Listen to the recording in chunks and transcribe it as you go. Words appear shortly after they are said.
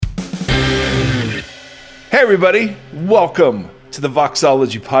everybody. Welcome to the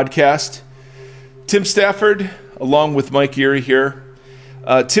Voxology Podcast. Tim Stafford, along with Mike Erie here.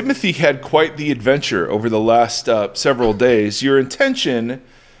 Timothy had quite the adventure over the last several days. Your intention,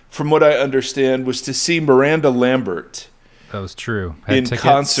 from what I understand, was to see Miranda Lambert. That was true. In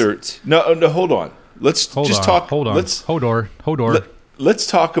concert. No, hold on. Let's talk. Hold on. Let's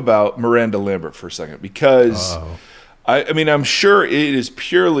talk about Miranda Lambert for a second, because I'm sure it is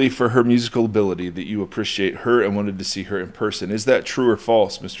purely for her musical ability that you appreciate her and wanted to see her in person. Is that true or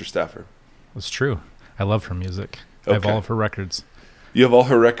false, Mr. Stafford? It's true. I love her music. Okay. I have all of her records. You have all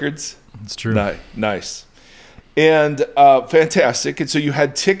her records? It's true. Nice. And fantastic. And so you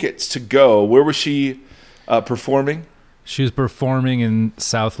had tickets to go. Where was she performing? She was performing in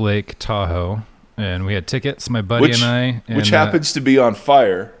South Lake Tahoe, and we had tickets, my buddy and I. Which happens to be on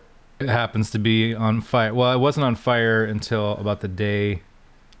fire. It happens to be on fire. Well, it wasn't on fire until about the day,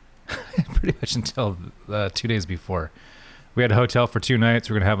 pretty much until 2 days before. We had a hotel for 2 nights.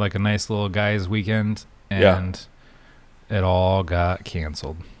 We were going to have like a nice little guys' weekend, and it all got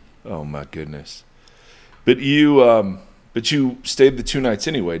canceled. Oh, my goodness. But you stayed the 2 nights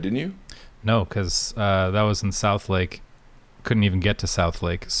anyway, didn't you? No, because that was in South Lake. Couldn't even get to South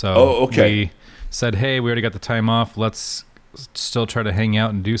Lake. So we said, hey, we already got the time off. Let's still try to hang out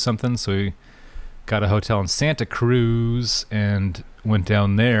and do something. So we got a hotel in Santa Cruz and went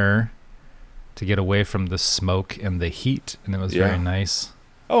down there to get away from the smoke and the heat, and it was very nice.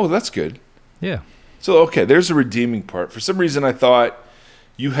 Oh, that's good. Yeah. So, there's a redeeming part. For some reason, I thought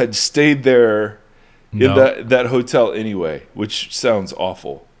you had stayed there in that hotel anyway, which sounds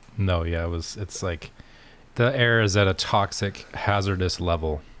awful. No, yeah, it's like the air is at a toxic, hazardous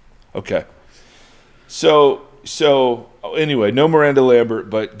level. Okay. So anyway, no Miranda Lambert,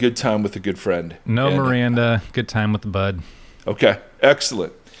 but good time with a good friend. Miranda, good time with the bud. Okay,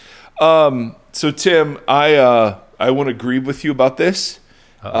 excellent. So Tim, I want to agree with you about this.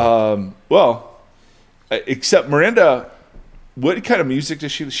 Except Miranda, what kind of music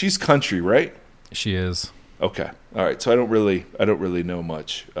does she? She's country, right? She is. Okay. All right. So I don't really know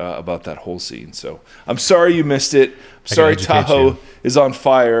much about that whole scene. So I'm sorry you missed it. I'm sorry Tahoe is on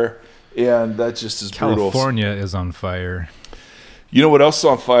fire, and that just is brutal. California is on fire. You know what else is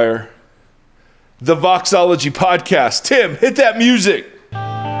on fire? The Voxology Podcast. Tim, hit that music.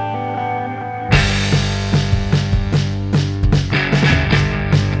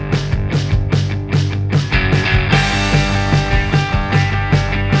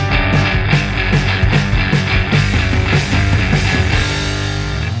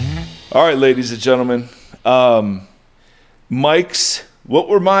 All right, ladies and gentlemen, Mike's. What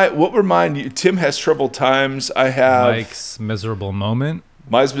were mine? Tim has troubled times. I have Mike's miserable moment.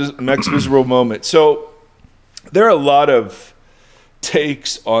 Mike's miserable moment. So there are a lot of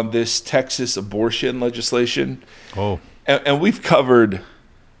takes on this Texas abortion legislation. Oh, and we've covered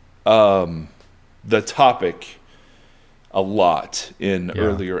the topic a lot in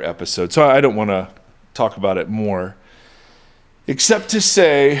earlier episodes, so I don't want to talk about it more. Except to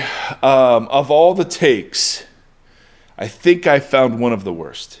say, of all the takes, I think I found one of the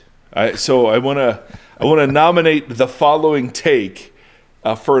worst. So I want to nominate the following take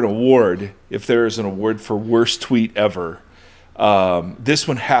for an award, if there is an award for worst tweet ever. This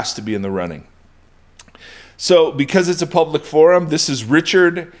one has to be in the running. So because it's a public forum, this is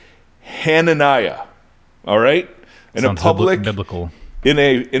Richard Hananiah. All right, in a public biblical in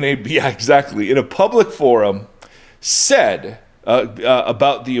a public forum said.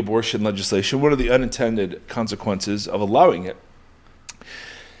 About the abortion legislation, what are the unintended consequences of allowing it?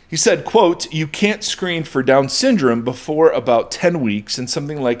 He said, quote, "You can't screen for Down syndrome before about 10 weeks, and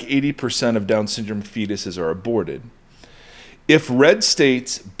something like 80% of Down syndrome fetuses are aborted. If red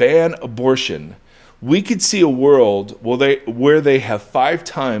states ban abortion, we could see a world where they have 5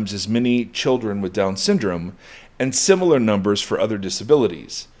 times as many children with Down syndrome and similar numbers for other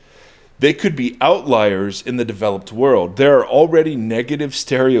disabilities. They could be outliers in the developed world. There are already negative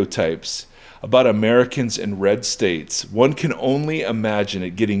stereotypes about Americans in red states. One can only imagine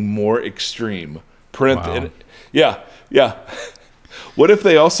it getting more extreme." Wow. Yeah. What if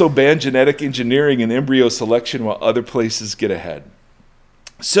they also ban genetic engineering and embryo selection while other places get ahead?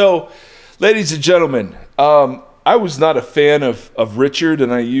 So, ladies and gentlemen, I was not a fan of Richard,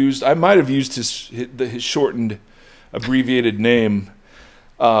 and I might have used his shortened, abbreviated name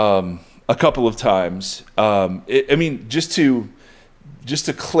a couple of times. Just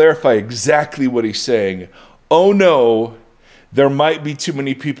to clarify exactly what he's saying. Oh no, there might be too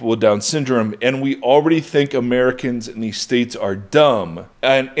many people with Down syndrome, and we already think Americans in these states are dumb.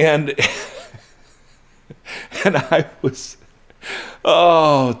 And I was,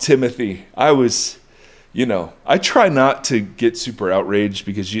 Timothy, I was I try not to get super outraged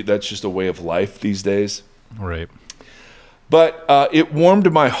because that's just a way of life these days. Right. But it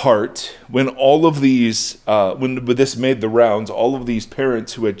warmed my heart when all of these, when this made the rounds, all of these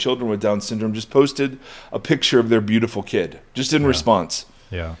parents who had children with Down syndrome just posted a picture of their beautiful kid, just in response.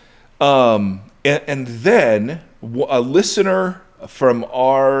 Yeah. And then a listener from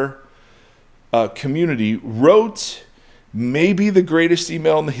our community wrote maybe the greatest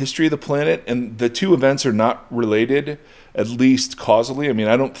email in the history of the planet, and the two events are not related, at least causally. I mean,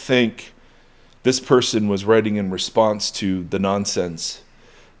 I don't think this person was writing in response to the nonsense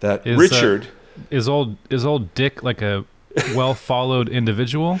that Richard... Is old Dick like a well-followed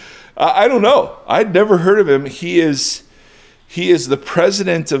individual? I don't know. I'd never heard of him. He is the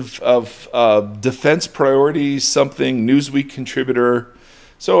president of Defense Priorities, something, Newsweek contributor.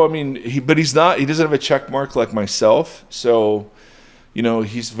 So, I mean, he doesn't have a check mark like myself. So,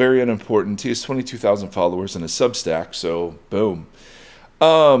 he's very unimportant. He has 22,000 followers in a Substack. So, boom.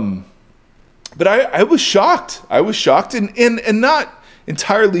 But I was shocked. I was shocked and not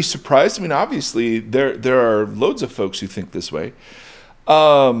entirely surprised. I mean, obviously there are loads of folks who think this way.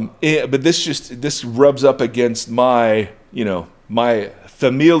 But this rubs up against my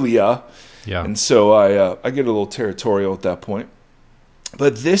familia. Yeah. And so I get a little territorial at that point.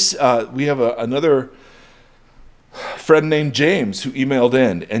 But this, we have another friend named James who emailed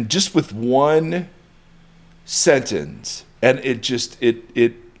in, and just with one sentence, and it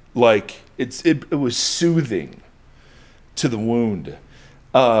was soothing to the wound.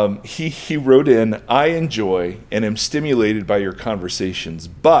 He wrote in, "I enjoy and am stimulated by your conversations,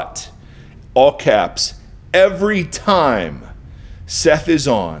 but," all caps, "every time Seth is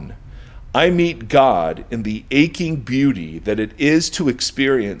on, I meet God in the aching beauty that it is to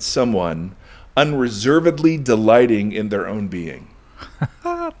experience someone unreservedly delighting in their own being."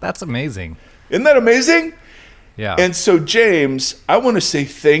 That's amazing. Isn't that amazing? Yeah. And so, James, I want to say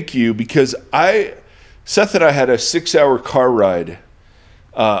thank you because Seth and I had a 6-hour car ride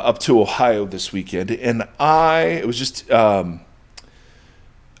up to Ohio this weekend, and it was just, no,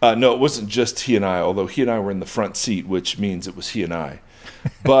 it wasn't just he and I, although he and I were in the front seat, which means it was he and I.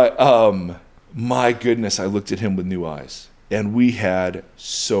 But my goodness, I looked at him with new eyes, and we had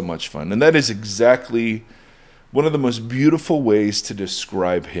so much fun. And that is exactly one of the most beautiful ways to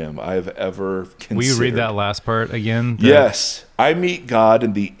describe him I've ever considered. Will you read that last part again? Yes. I meet God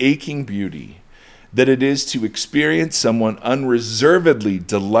in the aching beauty that it is to experience someone unreservedly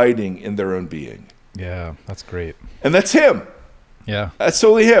delighting in their own being. Yeah, that's great. And that's him. Yeah. That's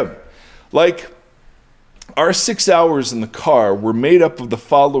totally him. Like, our 6 hours in the car were made up of the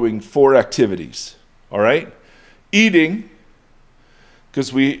following 4 activities. All right? Eating,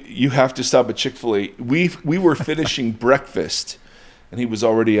 because you have to stop at Chick-fil-A. We were finishing breakfast, and he was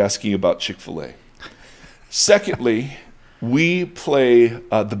already asking about Chick-fil-A. Secondly, we play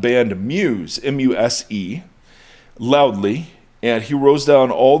the band Muse, M-U-S-E, loudly, and he rolls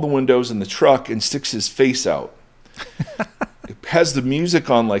down all the windows in the truck and sticks his face out. It has the music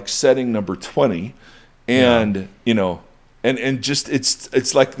on like setting number 20, and and just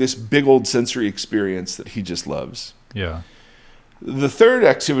it's like this big old sensory experience that he just loves. Yeah. The third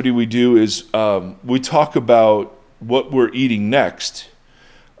activity we do is we talk about what we're eating next.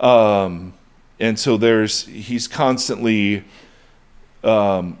 And so he's constantly,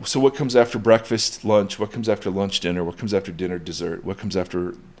 so what comes after breakfast, lunch, what comes after lunch, dinner, what comes after dinner, dessert, what comes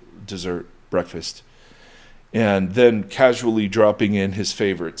after dessert, breakfast. And then casually dropping in his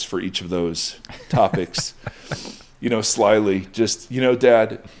favorites for each of those topics, slyly, just,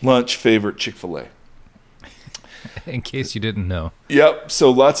 Dad, lunch, favorite, Chick-fil-A. In case you didn't know. Yep.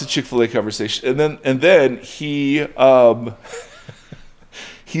 So lots of Chick-fil-A conversation. And then he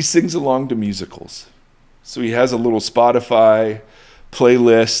he sings along to musicals. So he has a little Spotify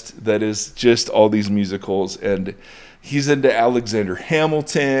playlist that is just all these musicals, and he's into Alexander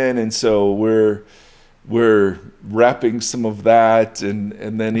Hamilton, and so we're rapping some of that,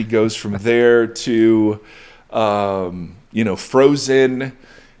 and then he goes from there to Frozen.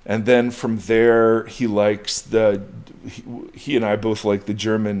 And then from there, he likes he and I both like the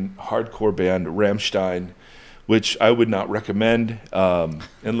German hardcore band Rammstein, which I would not recommend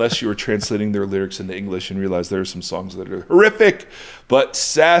unless you were translating their lyrics into English and realize there are some songs that are horrific. But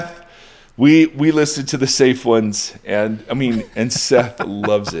Seth, we listened to the safe ones, and Seth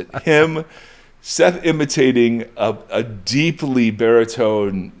loves it. Seth imitating a deeply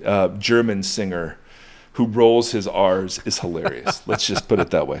baritone German singer who rolls his R's is hilarious. Let's just put it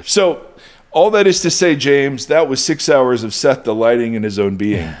that way. So all that is to say, James, that was 6 hours of Seth delighting in his own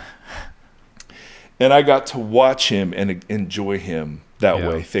being. And I got to watch him and enjoy him that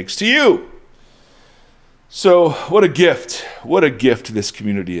way, thanks to you. So what a gift this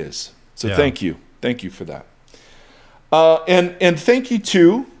community is. So thank you for that. And thank you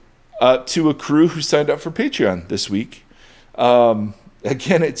to a crew who signed up for Patreon this week. Again,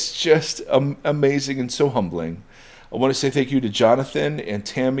 it's just amazing and so humbling. I want to say thank you to Jonathan and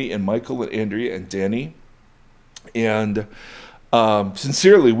Tammy and Michael and Andrea and Danny. And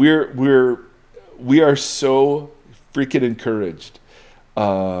sincerely, we are so freaking encouraged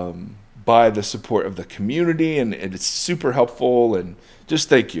by the support of the community, and it's super helpful. And just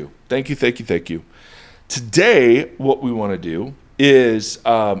thank you. Today, what we want to do is,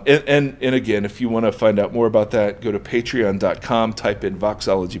 and again, if you want to find out more about that, go to patreon.com, type in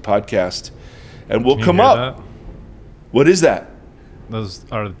Voxology Podcast, and we'll come up. That? What is that? Those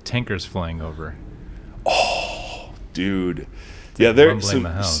are tankers flying over. Oh, dude. Yeah, they're the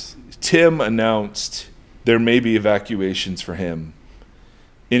house. Tim announced there may be evacuations for him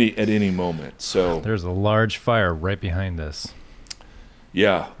at any moment. So there's a large fire right behind us.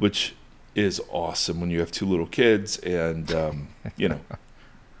 Yeah, which is awesome when you have two little kids, and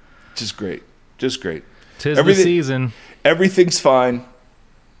just great. Tis the season. Everything's fine.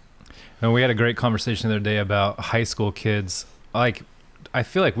 And we had a great conversation the other day about high school kids. Like, I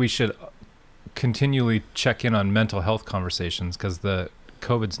feel like we should continually check in on mental health conversations because the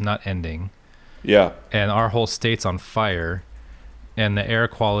COVID's not ending. Yeah. And our whole state's on fire, and the air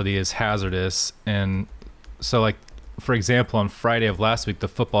quality is hazardous. And so, like, for example, on Friday of last week, the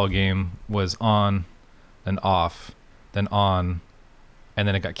football game was on and off, then on, and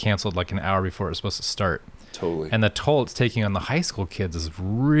then it got canceled like an hour before it was supposed to start. Totally. And the toll it's taking on the high school kids is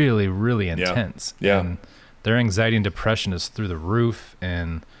really, really intense. Yeah. And their anxiety and depression is through the roof,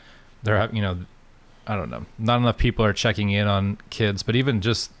 and they're, I don't know, not enough people are checking in on kids, but even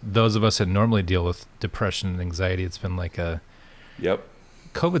just those of us that normally deal with depression and anxiety, it's been like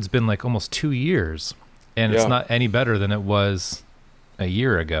COVID's been like almost 2 years, and it's not any better than it was a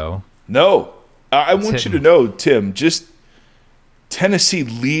year ago. No, I want you to know, Tim, just Tennessee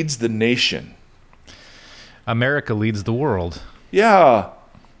leads the nation. America leads the world. Yeah.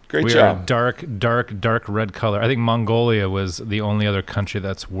 Great job. We are dark red color. I think Mongolia was the only other country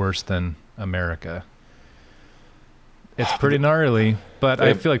that's worse than America. It's pretty gnarly, but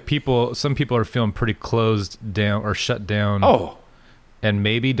I feel like some people are feeling pretty closed down or shut down. Oh. And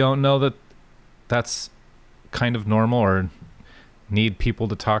maybe don't know that that's kind of normal or need people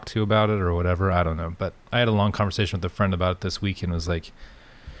to talk to about it or whatever. I don't know. But I had a long conversation with a friend about it this week, and was like,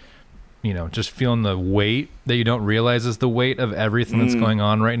 just feeling the weight that you don't realize is the weight of everything that's going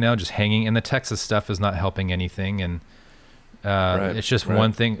on right now, just hanging. And the Texas stuff is not helping anything. And it's just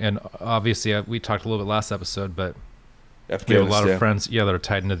one thing. And obviously, we talked a little bit last episode, but we have a lot of friends that are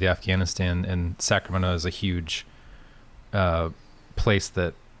tied into the Afghanistan, and Sacramento is a huge place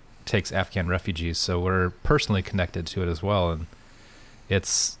that takes Afghan refugees. So we're personally connected to it as well. And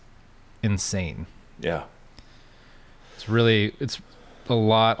it's insane. Yeah. It's a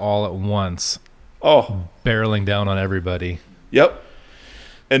lot all at once. Oh, barreling down on everybody. Yep.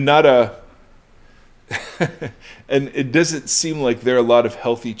 And and it doesn't seem like there are a lot of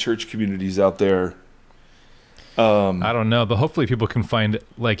healthy church communities out there. I don't know, but hopefully people can find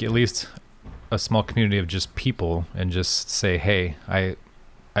like at least a small community of just people and just say, hey,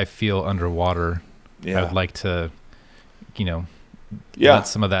 I feel underwater. Yeah. I'd like to, let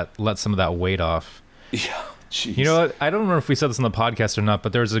some of that weight off. Yeah. Jeez. You know what? I don't remember if we said this on the podcast or not,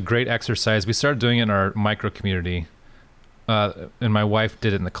 but there's a great exercise. We started doing it in our micro community. And my wife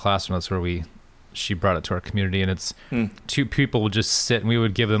did it in the classroom. That's where she brought it to our community. And it's two people would just sit, and we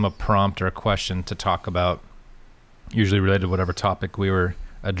would give them a prompt or a question to talk about, usually related to whatever topic we were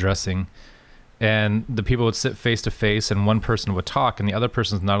addressing. And the people would sit face to face, and one person would talk, and the other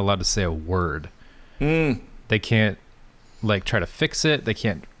person's not allowed to say a word. They can't try to fix it. They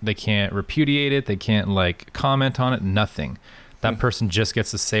can't repudiate it. They can't comment on it. Nothing. That person just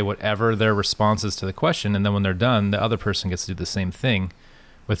gets to say whatever their response is to the question. And then when they're done, the other person gets to do the same thing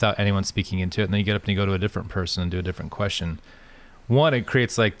without anyone speaking into it. And then you get up and you go to a different person and do a different question. One, it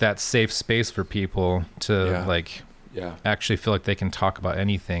creates that safe space for people to actually feel like they can talk about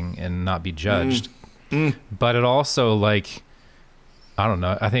anything and not be judged. But it also I don't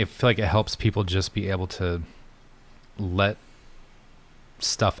know. I feel like it helps people just be able to let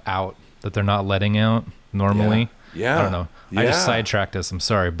stuff out that they're not letting out normally. Yeah. I don't know. I just sidetracked us. I'm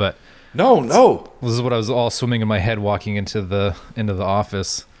sorry, but no. This is what I was all swimming in my head walking into the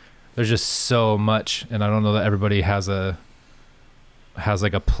office. There's just so much, and I don't know that everybody has a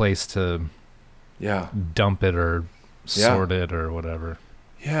place to dump it or sort it or whatever.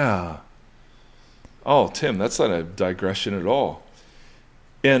 Yeah. Oh, Tim, that's not a digression at all.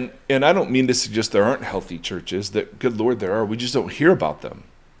 And I don't mean to suggest there aren't healthy churches. That, good Lord, there are. We just don't hear about them,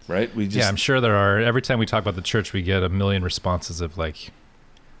 right? Yeah, I'm sure there are. Every time we talk about the church, we get a million responses of like,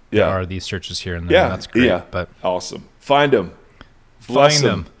 there are these churches here and there. Yeah, and that's great. Yeah, but awesome. Find them. Bless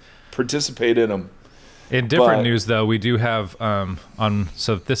them. Participate in them. In different news, though, we do have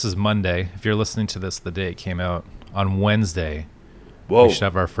so this is Monday. If you're listening to this the day it came out, on Wednesday, we should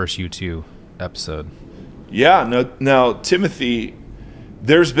have our first U2 episode. Yeah. Now, Timothy,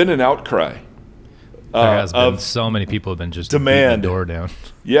 there's been an outcry. There has been. So many people have been just beating the door down.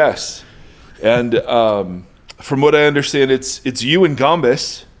 Yes. And from what I understand, it's you and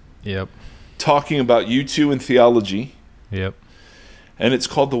Gombis. Yep. Talking about U2 and theology. Yep. And it's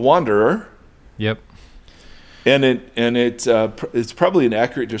called The Wanderer. Yep. And it's probably an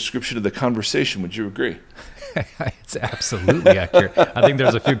accurate description of the conversation. Would you agree? It's absolutely accurate. I think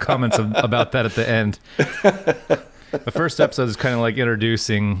there's a few comments about that at the end. The first episode is kind of like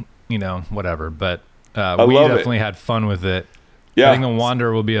introducing, whatever. But we definitely had fun with it. Yeah. I think The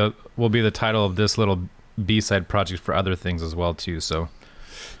Wanderer will be the title of this little B-side project for other things as well too. So.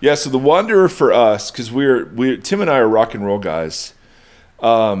 Yeah. So The Wanderer for us, because Tim and I are rock and roll guys.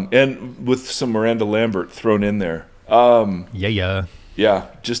 And with some Miranda Lambert thrown in there. Yeah,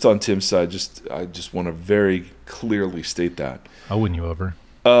 just on Tim's side, I just want to very clearly state that. I'll win you over.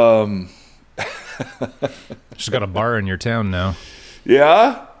 She's got a bar in your town now.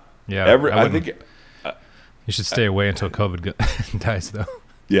 Yeah? Yeah. I think you should stay away until COVID dies, though.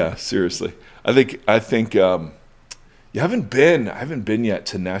 Yeah, seriously. I think I haven't been yet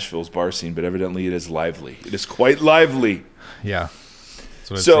to Nashville's bar scene, but evidently it is lively. It is quite lively. Yeah.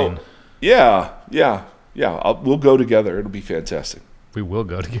 So, yeah. We'll go together. It'll be fantastic. We will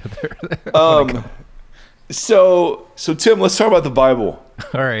go together. So Tim, let's talk about the Bible.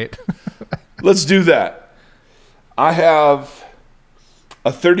 All right. Let's do that. I have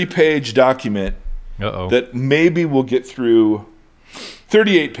a 30-page document that maybe we'll get through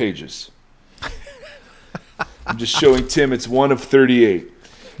 38 pages. I'm just showing Tim it's one of 38.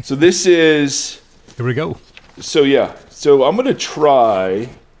 So this is... Here we go. So, yeah. So I'm going to try...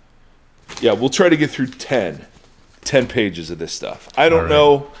 Yeah, we'll try to get through 10 pages of this stuff. I don't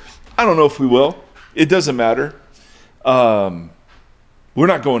know if we will. It doesn't matter. We're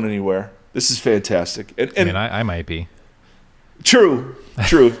not going anywhere. This is fantastic. And I might be. True.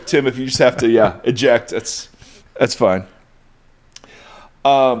 Tim, if you just have to, eject, that's fine.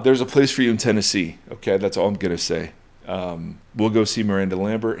 There's a place for you in Tennessee. Okay, that's all I'm going to say. We'll go see Miranda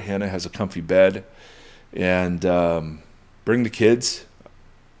Lambert. Hannah has a comfy bed. And bring the kids.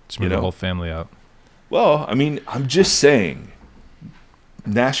 Just bring the whole family out. Well, I mean, I'm just saying,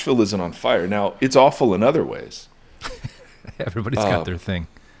 Nashville isn't on fire. Now, it's awful in other ways. Everybody's got their thing.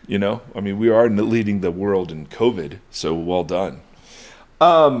 I mean, we are leading the world in COVID, so well done.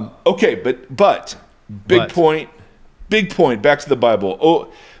 Okay, but big point, back to the Bible.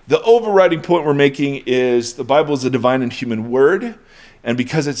 Oh, the overriding point we're making is the Bible is a divine and human word, and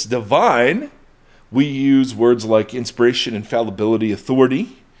because it's divine, we use words like inspiration, infallibility,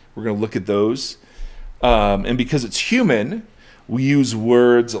 authority. We're going to look at those. And because it's human, we use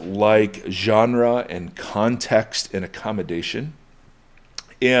words like genre and context and accommodation.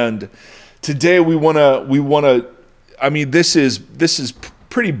 And today we want to, I mean, this is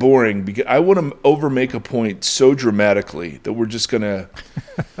pretty boring because I want to overmake a point so dramatically that we're just going to,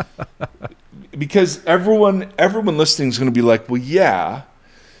 because everyone listening is going to be like, well, yeah,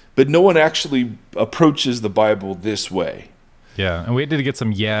 but no one actually approaches the Bible this way. Yeah, and we did get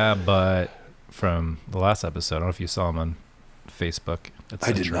some but from the last episode. I don't know if you saw them on Facebook.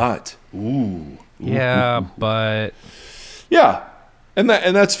 I did not. Ooh. But... Yeah, and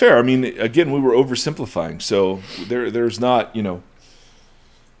that's fair. I mean, again, we were oversimplifying, so there's not,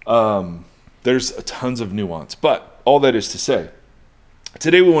 there's tons of nuance. But all that is to say,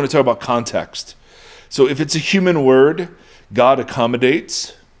 today we want to talk about context. So if it's a human word, God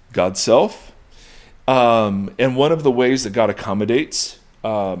accommodates God's self. And one of the ways that God accommodates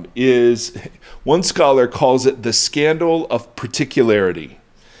is, one scholar calls it the scandal of particularity.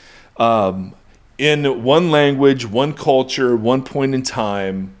 In one language, one culture, one point in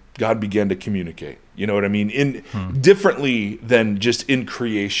time, God began to communicate. You know what I mean? Differently than just in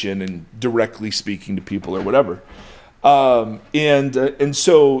creation and directly speaking to people or whatever. And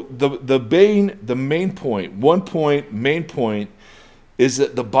so the main point is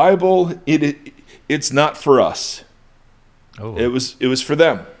that the Bible it's not for us. Oh. It was for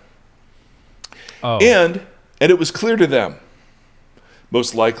them. Oh. And it was clear to them,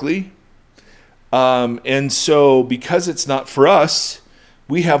 most likely. And so because it's not for us,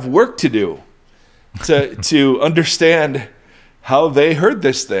 we have work to do to understand how they heard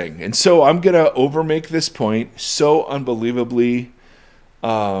this thing. And so I'm going to overmake this point so unbelievably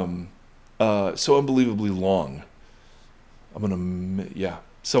long. I'm going to,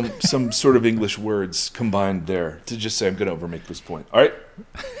 some sort of English words combined there to just say I'm going to overmake this point. All right.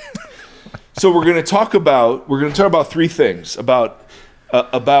 So we're going to talk about three things about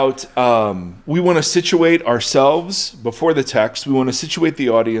we want to situate ourselves before the text. We want to situate the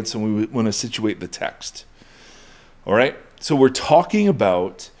audience, and we want to situate the text. All right. So we're talking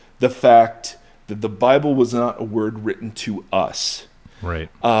about the fact that the Bible was not a word written to us. Right.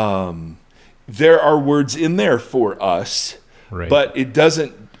 There are words in there for us, right, but it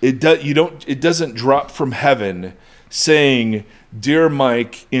doesn't drop from heaven saying, "Dear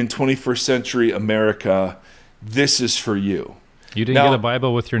Mike, in 21st century America, this is for you." You didn't get a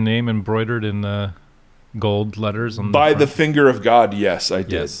Bible with your name embroidered in gold letters on by the finger of God. Yes, I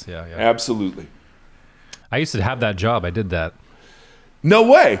did. Yes, yeah. Absolutely. I used to have that job. I did that. No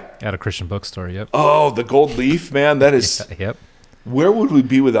way. At a Christian bookstore. Yep. Oh, the gold leaf, man. That is. Yep. Where would we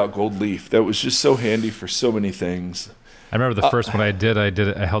be without gold leaf? That was just so handy for so many things. I remember the first one I did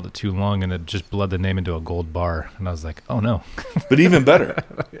it. I held it too long, and it just bled the name into a gold bar, and I was like, "Oh no!" But even better.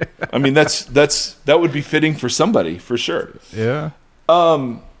 I mean, that would be fitting for somebody for sure. Yeah.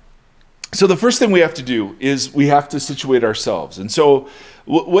 So the first thing we have to do is we have to situate ourselves, and so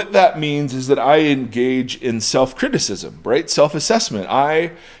what that means is that I engage in self-criticism, right? Self-assessment.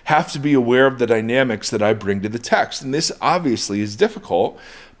 I have to be aware of the dynamics that I bring to the text, and this obviously is difficult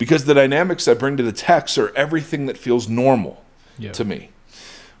because the dynamics I bring to the text are everything that feels normal to me,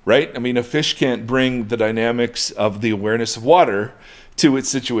 right? I mean, a fish can't bring the dynamics of the awareness of water to its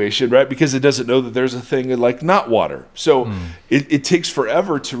situation, right? Because it doesn't know that there's a thing like not water. So it takes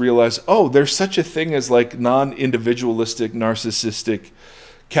forever to realize, oh, there's such a thing as like non-individualistic, narcissistic,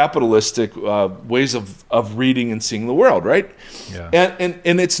 capitalistic ways of reading and seeing the world, right? Yeah.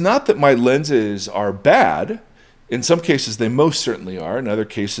 And it's not that my lenses are bad. In some cases, they most certainly are. In other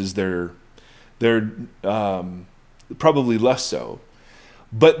cases, they're probably less so.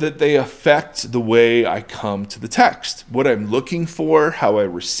 But that they affect the way I come to the text, what I'm looking for, how I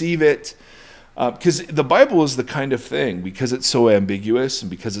receive it. Because the Bible is the kind of thing, because it's so ambiguous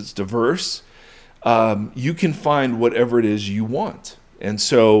and because it's diverse, you can find whatever it is you want. And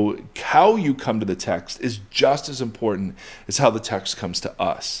so how you come to the text is just as important as how the text comes to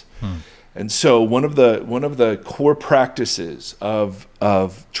us. And so one of the core practices of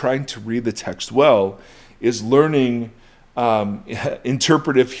trying to read the text well is learning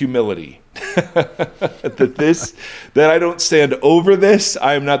interpretive humility. that I don't stand over this.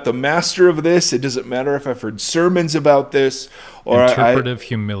 I am not the master of this. It doesn't matter if I've heard sermons about this or interpretive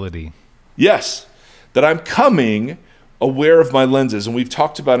humility. Yes, that I'm coming aware of my lenses, and we've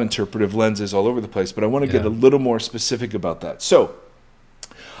talked about interpretive lenses all over the place, but I want to get a little more specific about that. So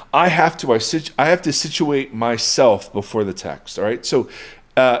I have to situate myself before the text. All right. So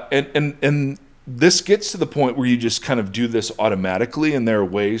and this gets to the point where you just kind of do this automatically, and there are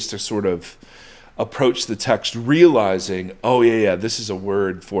ways to sort of approach the text realizing, oh yeah, this is a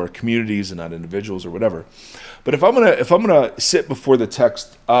word for communities and not individuals or whatever. But if I'm gonna sit before the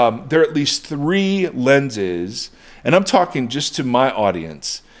text, there are at least three lenses, and I'm talking just to my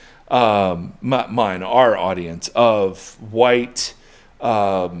audience, our audience of white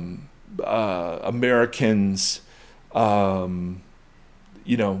Americans,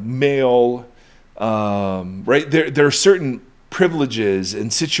 male. Right? There are certain privileges and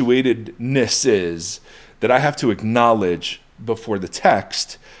situatednesses that I have to acknowledge before the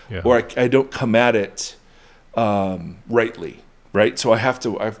text, or I don't come at it rightly, right? So I have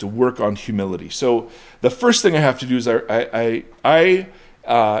to work on humility. So the first thing I have to do is I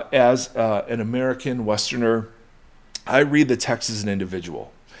as an American Westerner, I read the text as an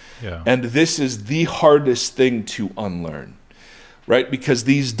individual, and this is the hardest thing to unlearn, right? Because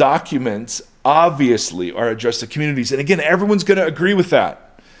these documents obviously are addressed to communities. And again, everyone's going to agree with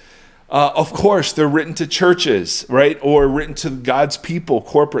that. Of course, they're written to churches, right? Or written to God's people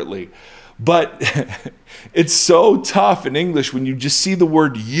corporately. But it's so tough in English when you just see the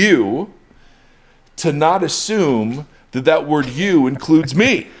word you to not assume that word you includes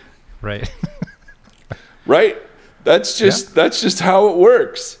me. Right. Right? That's just how it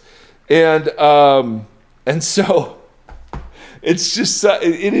works. And so it's just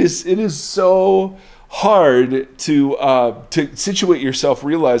it is so hard to situate yourself,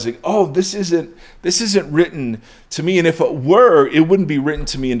 realizing, oh, this isn't written to me, and if it were, it wouldn't be written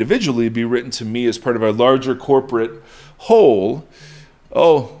to me individually. It'd be written to me as part of our larger corporate whole.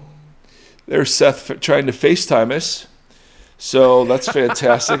 Oh, there's Seth trying to FaceTime us. So that's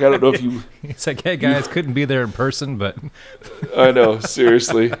fantastic. I don't know if you... It's like, hey, guys, couldn't be there in person, but... I know,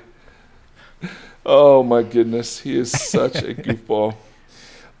 seriously. Oh, my goodness. He is such a goofball.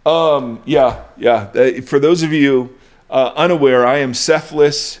 Yeah. For those of you unaware, I am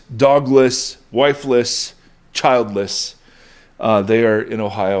Sethless, dogless, wifeless, childless. They are in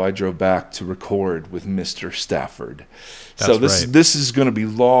Ohio. I drove back to record with Mr. Stafford. So this is going to be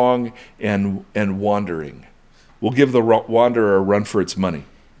long and wandering. We'll give the Wanderer a run for its money.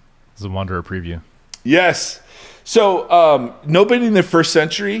 It's a Wanderer preview. Yes. So nobody in the first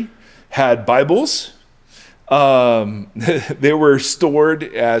century had Bibles. They were stored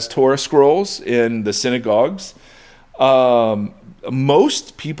as Torah scrolls in the synagogues.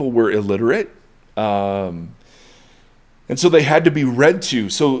 Most people were illiterate. And so they had to be read to.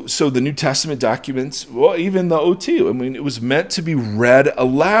 So the New Testament documents, well, even the OT, I mean, it was meant to be read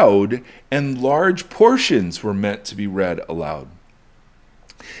aloud, and large portions were meant to be read aloud.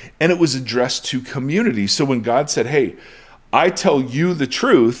 And it was addressed to community. So when God said, hey, I tell you the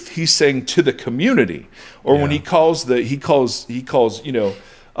truth, he's saying to the community. Or when he calls,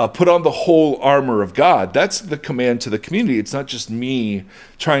 put on the whole armor of God. That's the command to the community. It's not just me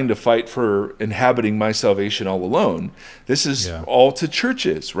trying to fight for inhabiting my salvation all alone. This is all to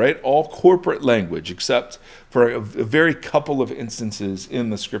churches, right? All corporate language, except for a very couple of instances in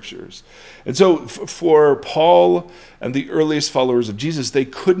the scriptures. And so for Paul and the earliest followers of Jesus, they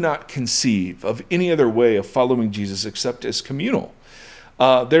could not conceive of any other way of following Jesus except as communal.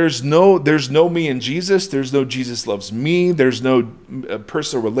 There's no me and Jesus. There's no Jesus loves me. There's no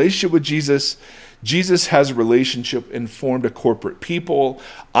personal relationship with Jesus. Jesus has a relationship and formed a corporate people.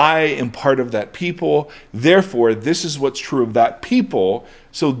 I am part of that people. Therefore, this is what's true of that people.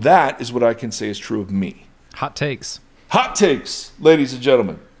 So that is what I can say is true of me. Hot takes. Hot takes, ladies and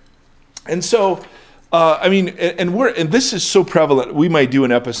gentlemen. And so, and this is so prevalent. We might do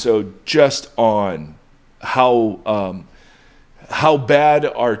an episode just on how bad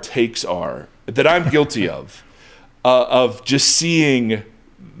our takes are, that I'm guilty of just seeing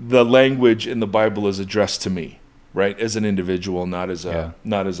the language in the Bible as addressed to me, right, as an individual, not as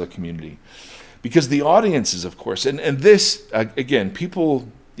a community, because the audiences, of course, and this again, people,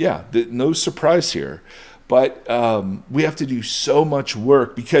 no surprise here, but we have to do so much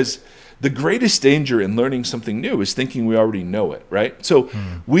work, because the greatest danger in learning something new is thinking we already know it, right? So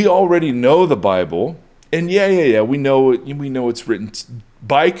we already know the Bible. And we know it's written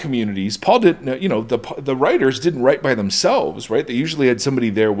by communities. Paul didn't, the writers didn't write by themselves, right? They usually had somebody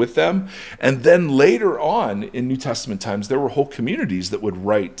there with them. And then later on in New Testament times, there were whole communities that would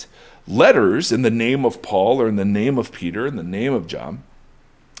write letters in the name of Paul or in the name of Peter, in the name of John.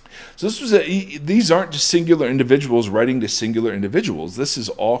 So these aren't just singular individuals writing to singular individuals. This is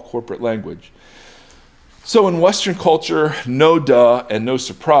all corporate language. So in Western culture, no duh and no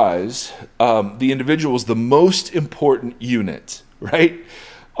surprise, the individual is the most important unit, right?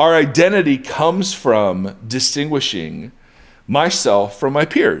 Our identity comes from distinguishing myself from my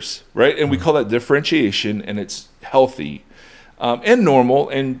peers, right? And we call that differentiation, and it's healthy and normal,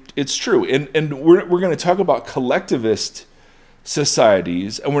 and it's true. And we're going to talk about collectivist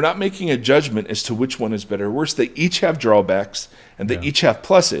societies, and we're not making a judgment as to which one is better or worse. They each have drawbacks and they each have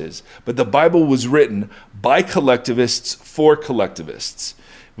pluses, but the Bible was written by collectivists for collectivists.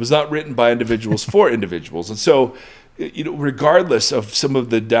 It was not written by individuals for individuals. And so, regardless of some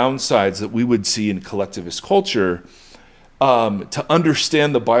of the downsides that we would see in collectivist culture, to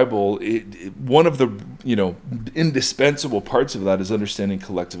understand the Bible, one of the indispensable parts of that is understanding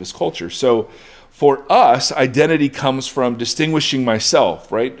collectivist culture. So for us, identity comes from distinguishing myself,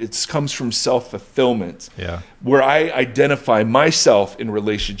 right? It comes from self-fulfillment, where I identify myself in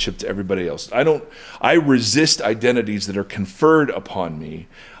relationship to everybody else. I resist identities that are conferred upon me.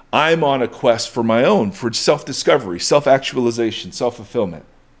 I'm on a quest for my own, for self-discovery, self-actualization, self-fulfillment,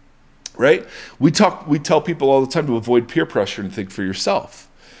 right? We tell people all the time to avoid peer pressure and think for yourself,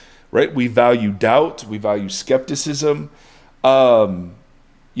 right? We value doubt. We value skepticism.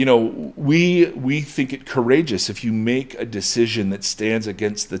 We think it courageous if you make a decision that stands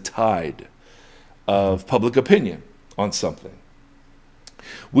against the tide of public opinion on something.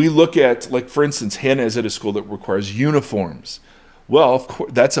 We look at, for instance, Hannah is at a school that requires uniforms. Well, of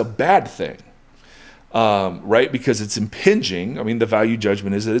course, that's a bad thing, right? Because it's impinging. I mean, the value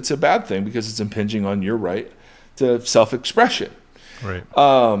judgment is that it's a bad thing because it's impinging on your right to self-expression. Right.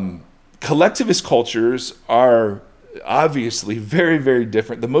 Collectivist cultures are obviously very, very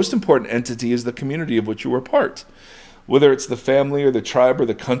different. The most important entity is the community of which you are part, whether it's the family or the tribe or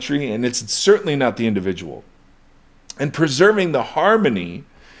the country, and it's certainly not the individual. And preserving the harmony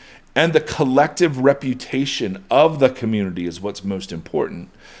and the collective reputation of the community is what's most important,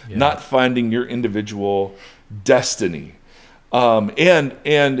 not finding your individual destiny.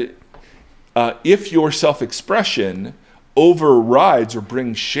 If your self-expression overrides or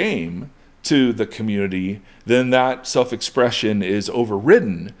brings shame to the community, then that self-expression is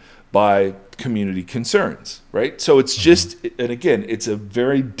overridden by community concerns, right? So it's just, and again, it's a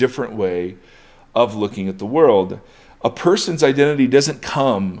very different way of looking at the world. A person's identity doesn't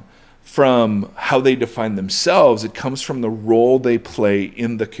come from how they define themselves. It comes from the role they play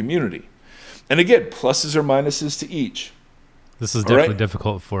in the community. And again, pluses or minuses to each. This is definitely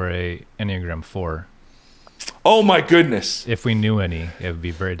difficult for a Enneagram 4. Oh my goodness. If we knew any, it would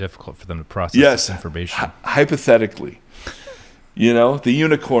be very difficult for them to process this information. Hypothetically. The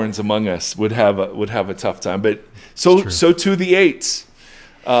unicorns among us would have a tough time. But so too the 8s.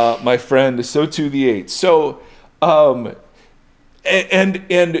 My friend, so too the 8s. So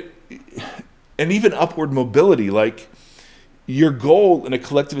and even upward mobility, like your goal in a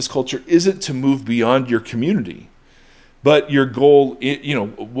collectivist culture isn't to move beyond your community, but your goal,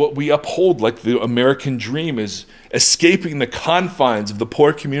 what we uphold, like the American dream, is escaping the confines of the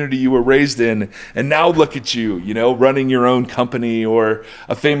poor community you were raised in, and now look at you, running your own company or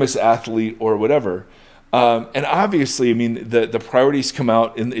a famous athlete or whatever. And obviously, the priorities come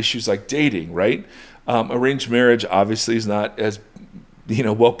out in issues like dating, right? Arranged marriage obviously is not as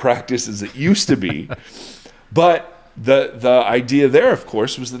well practiced as it used to be, but the idea there, of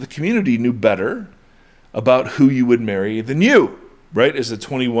course, was that the community knew better about who you would marry than you, right? As a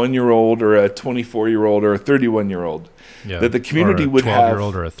 21-year-old or a 24-year-old or a 31-year-old, that the community would have, or a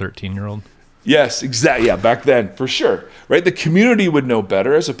 12-year-old or a 13-year-old. Yes, exactly. Yeah, back then, for sure, right? The community would know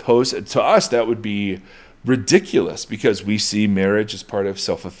better, as opposed to us, that would be ridiculous because we see marriage as part of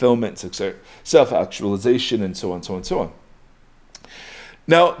self-fulfillment, self-actualization, and so on, so on, so on.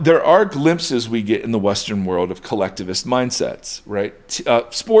 Now, there are glimpses we get in the Western world of collectivist mindsets, right?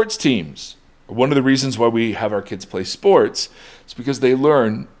 Sports teams. One of the reasons why we have our kids play sports is because they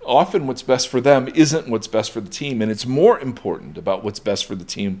learn often what's best for them isn't what's best for the team, and it's more important about what's best for the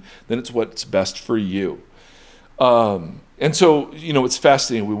team than it's what's best for you. And so, it's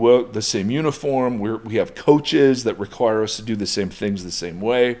fascinating. We wear the same uniform. We have coaches that require us to do the same things the same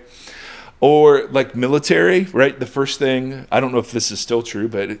way. Or like military, right? The first thing, I don't know if this is still true,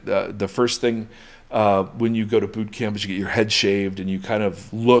 but the first thing when you go to boot camp is you get your head shaved and you kind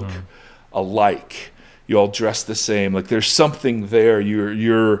of look alike. You all dress the same. Like there's something there.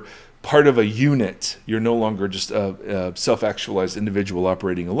 You're part of a unit. You're no longer just a self-actualized individual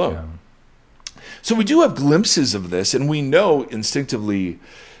operating alone. Yeah. So we do have glimpses of this, and we know instinctively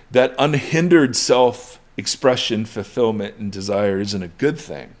that unhindered self-expression, fulfillment, and desire isn't a good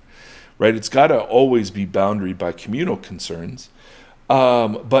thing. Right? It's got to always be boundaried by communal concerns.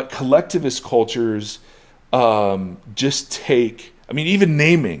 But collectivist cultures just take, even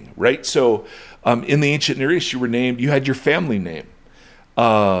naming, right? So in the ancient Near East, you had your family name.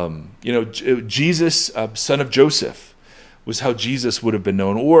 Jesus, son of Joseph, was how Jesus would have been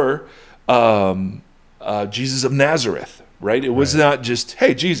known, or Jesus of Nazareth, right? It was not just,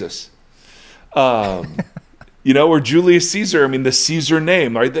 hey, Jesus. Or Julius Caesar, the Caesar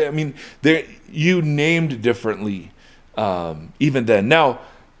name, right? You named differently even then. Now,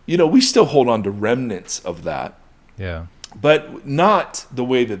 we still hold on to remnants of that. Yeah. But not the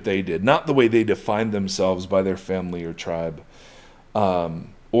way that they did, not the way they defined themselves by their family or tribe or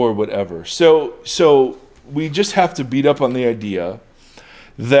whatever. So we just have to beat up on the idea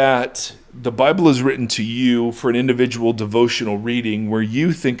that the Bible is written to you for an individual devotional reading where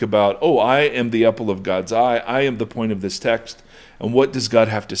you think about, I am the apple of God's eye. I am the point of this text. And what does God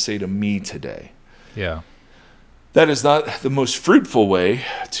have to say to me today? Yeah. That is not the most fruitful way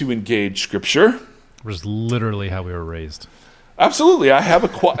to engage Scripture. It was literally how we were raised. Absolutely. I have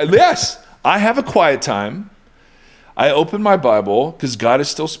a quiet time. I open my Bible because God is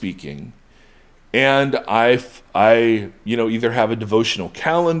still speaking. And I either have a devotional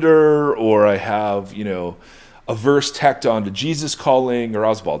calendar or I have, a verse tacked on to Jesus Calling or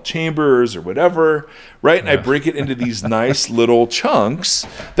Oswald Chambers or whatever, right? And I break it into these nice little chunks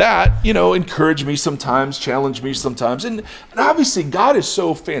that, encourage me sometimes, challenge me sometimes. And obviously God is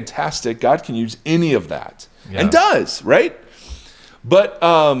so fantastic. God can use any of that and does, right? But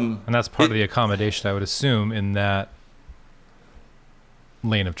and that's part of the accommodation, I would assume, in that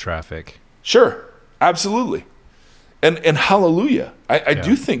lane of traffic. Sure, absolutely. And hallelujah. I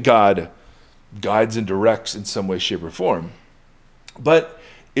do think God guides and directs in some way, shape, or form. But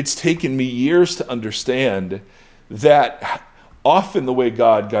it's taken me years to understand that often the way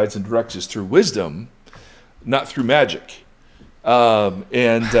God guides and directs is through wisdom, not through magic.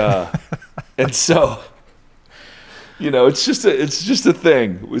 And so, it's just a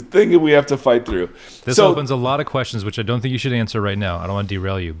thing that we have to fight through. This opens a lot of questions, which I don't think you should answer right now. I don't want to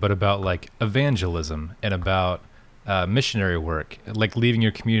derail you, but about like evangelism and about missionary work, like leaving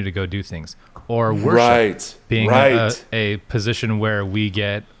your community to go do things, or worship being a position where we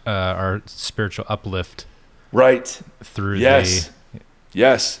get our spiritual uplift. Right. Through yes.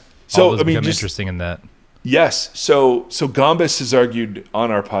 So I mean, interesting in that. Yes. So Gombis has argued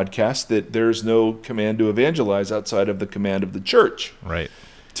on our podcast that there's no command to evangelize outside of the command of the church. Right.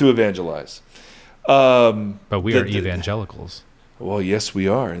 To evangelize. But we are evangelicals. Well, yes, we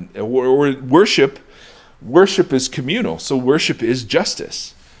are. And worship is communal. So worship is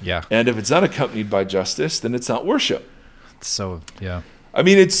justice. Yeah. And if it's not accompanied by justice, then it's not worship. So, yeah. I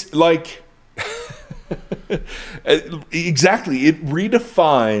mean, it's like... Exactly. It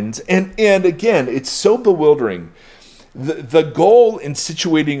redefines, and again, it's so bewildering. The goal in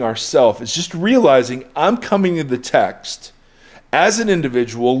situating ourselves is just realizing I'm coming to the text as an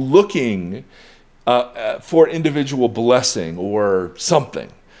individual looking for individual blessing or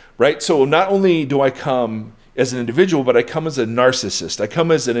something, right? So not only do I come as an individual, but I come as a narcissist. I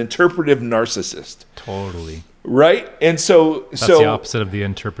come as an interpretive narcissist. Totally. Right? And so... That's the opposite of the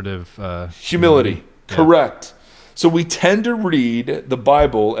interpretive... humility. Correct. So we tend to read the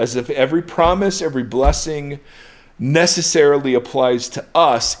Bible as if every promise, every blessing necessarily applies to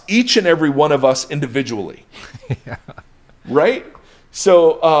us, each and every one of us individually. Yeah. Right?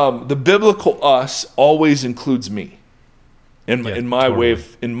 So the biblical us always includes me in my way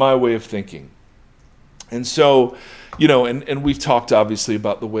of thinking. And so, and we've talked obviously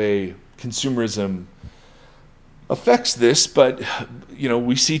about the way consumerism affects this, but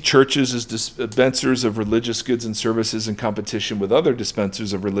we see churches as dispensers of religious goods and services in competition with other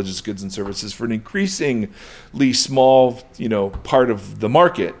dispensers of religious goods and services for an increasingly small, part of the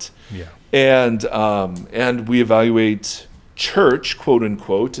market. Yeah. And we evaluate church, quote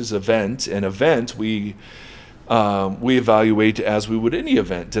unquote, as an event. We evaluate as we would any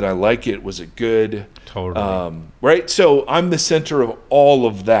event. Did I like it? Was it good? Totally. Right. So I'm the center of all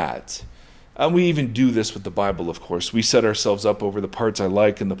of that. And we even do this with the Bible, of course. We set ourselves up over the parts I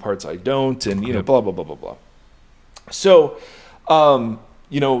like and the parts I don't, and blah, blah, blah, blah, blah. So,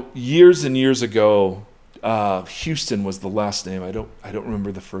 years and years ago, Houston was the last name. I don't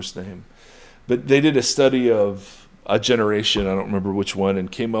remember the first name, but they did a study of a generation. I don't remember which one,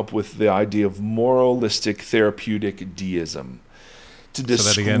 and came up with the idea of moralistic therapeutic deism to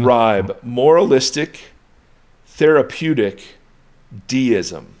describe moralistic therapeutic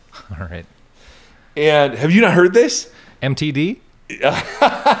deism. All right. And have you not heard this? MTD? You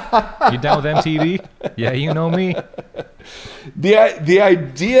down with MTD? Yeah, you know me. The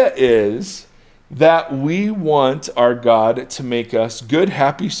idea is that we want our God to make us good,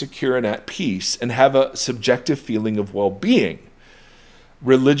 happy, secure, and at peace, and have a subjective feeling of well-being.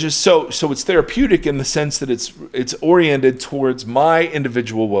 Religious, so it's therapeutic in the sense that it's oriented towards my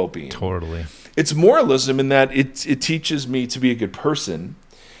individual well-being. Totally. It's moralism in that it teaches me to be a good person.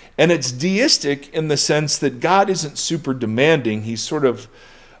 And it's deistic in the sense that God isn't super demanding. He's sort of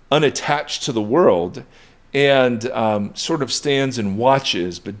unattached to the world and sort of stands and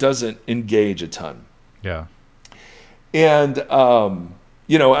watches, but doesn't engage a ton. Yeah. And, I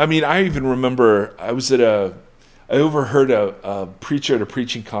even remember I overheard a preacher at a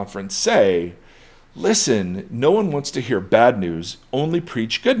preaching conference say, listen, no one wants to hear bad news, only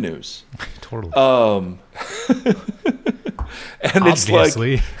preach good news. Totally. And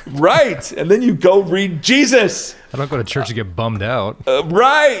obviously. It's like, right. And then you go read Jesus. I don't go to church to get bummed out.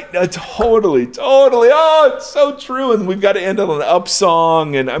 Right. Totally. Oh, it's so true. And we've got to end on an up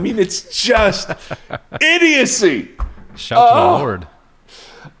song. And I mean, it's just idiocy. Shout to the Lord.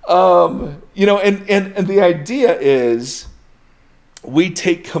 And the idea is we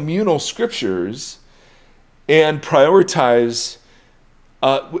take communal scriptures and prioritize.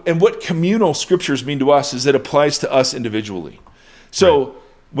 And what communal scriptures mean to us is it applies to us individually. So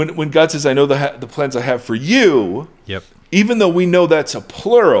when God says, I know the plans I have for you, yep. Even though we know that's a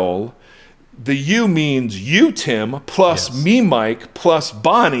plural, the you means you, Tim, plus me, Mike, plus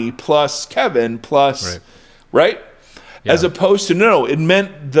Bonnie, plus Kevin, plus, right? Yeah. As opposed to, no, it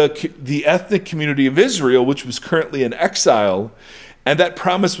meant the ethnic community of Israel, which was currently in exile, and that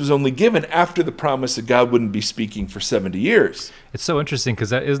promise was only given after the promise that God wouldn't be speaking for 70 years. It's so interesting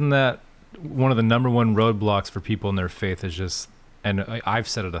because isn't that one of the number one roadblocks for people in their faith is just, and I've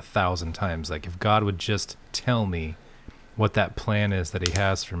said it 1,000 times, like if God would just tell me what that plan is that he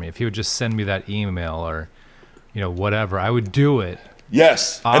has for me, if he would just send me that email or, whatever, I would do it.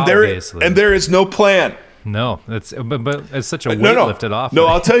 Yes. Obviously. And there is no plan. No, but it's such a weight lifted off. No,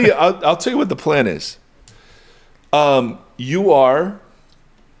 I'll tell you. I'll tell you what the plan is. You are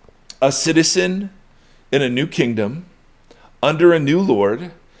a citizen in a new kingdom, under a new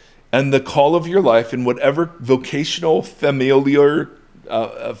Lord, and the call of your life in whatever vocational, familial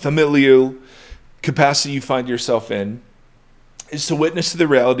capacity you find yourself in, is to witness to the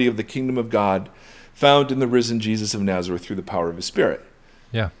reality of the kingdom of God found in the risen Jesus of Nazareth through the power of his Spirit.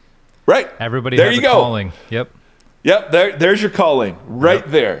 Yeah. Right. Everybody has a calling. Yep. There's your calling right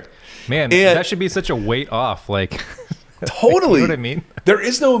there. Man, that should be such a weight off. Like, totally. You know what I mean? There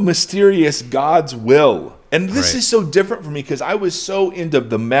is no mysterious God's will. And this is so different for me because I was so into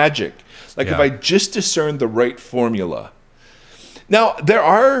the magic. Like if I just discerned the right formula. Now,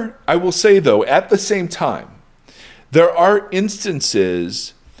 I will say though, at the same time, there are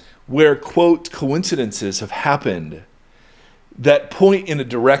instances where, quote, coincidences have happened that point in a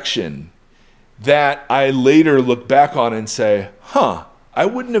direction that I later look back on and say, I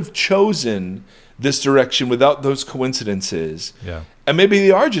wouldn't have chosen this direction without those coincidences. Yeah. And maybe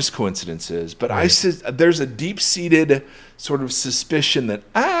they are just coincidences, but there's a deep-seated sort of suspicion that,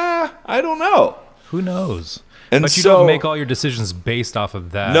 I don't know. Who knows? But you don't make all your decisions based off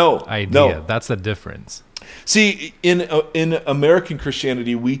of that idea. No. That's the difference. See, in American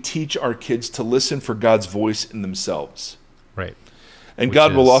Christianity, we teach our kids to listen for God's voice in themselves. Right. And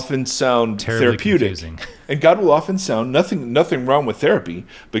God will often sound therapeutic. Confusing. And God will often sound, nothing wrong with therapy,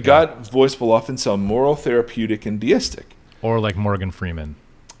 but God's voice will often sound moral, therapeutic, and deistic. Or like Morgan Freeman.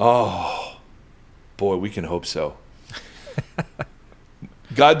 Oh, boy, we can hope so.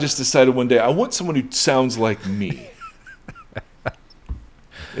 God just decided one day, I want someone who sounds like me.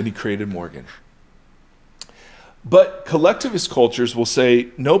 And he created Morgan. But collectivist cultures will say,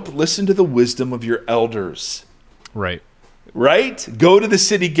 nope, listen to the wisdom of your elders. Right. Right? Go to the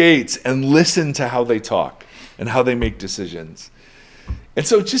city gates and listen to how they talk and how they make decisions. And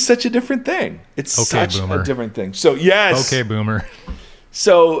so it's just such a different thing. It's such a different thing. So yes. Okay, boomer.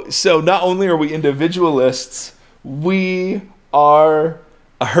 So not only are we individualists, we are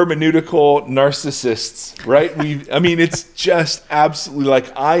hermeneutical narcissists, right? It's just absolutely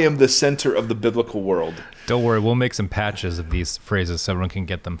like I am the center of the biblical world. Don't worry, we'll make some patches of these phrases so everyone can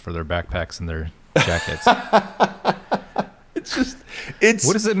get them for their backpacks and their jackets.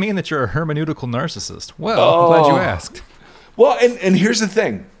 What does it mean that you're a hermeneutical narcissist? Well, I'm glad you asked. Well, and here's the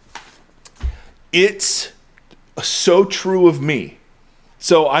thing. It's so true of me.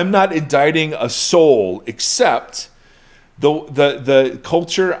 So I'm not indicting a soul except the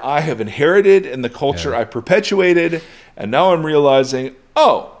culture I have inherited and the culture I perpetuated. And now I'm realizing,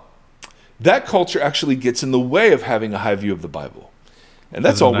 that culture actually gets in the way of having a high view of the Bible. And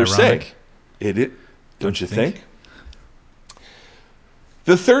that's all we're saying. Don't you think?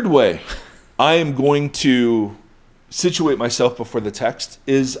 The third way I am going to situate myself before the text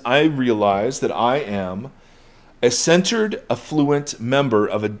is I realize that I am a centered, affluent member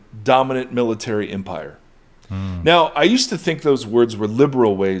of a dominant military empire. Now, I used to think those words were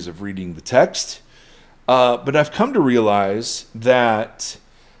liberal ways of reading the text, but I've come to realize that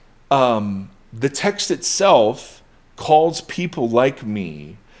the text itself calls people like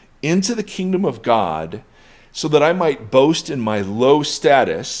me into the kingdom of God so that I might boast in my low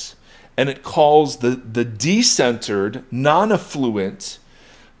status, and it calls the decentered, non-affluent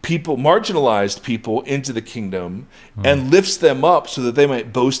people, marginalized people into the kingdom and lifts them up so that they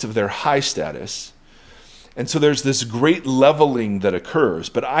might boast of their high status. And so there's this great leveling that occurs,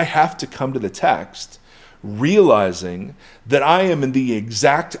 but I have to come to the text realizing that I am in the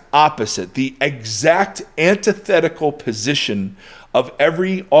exact opposite, the exact antithetical position of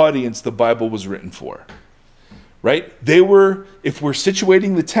every audience the Bible was written for. Right? If we're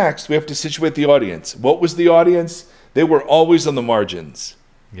situating the text, we have to situate the audience. What was the audience? They were always on the margins.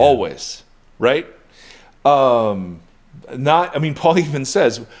 Yeah. Always. Right? Paul even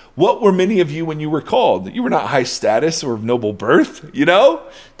says, what were many of you when you were called? You were not high status or of noble birth,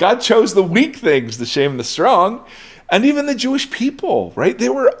 God chose the weak things to shame the strong. And even the Jewish people, right? They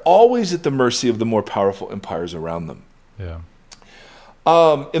were always at the mercy of the more powerful empires around them. Yeah.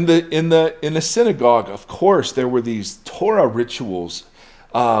 In the synagogue, of course, there were these Torah rituals.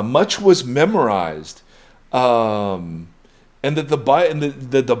 Much was memorized, and that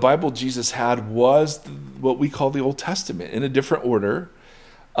the Bible Jesus had was what we call the Old Testament in a different order.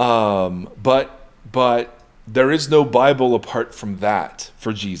 But there is no Bible apart from that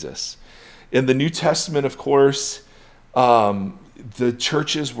for Jesus. In the New Testament, of course, the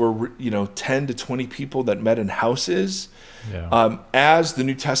churches were 10 to 20 people that met in houses. Yeah. As the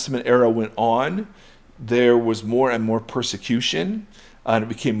New Testament era went on, there was more and more persecution. and it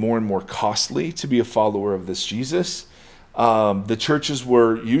became more and more costly to be a follower of this Jesus. The churches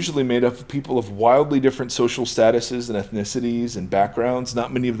were usually made up of people of wildly different social statuses and ethnicities and backgrounds.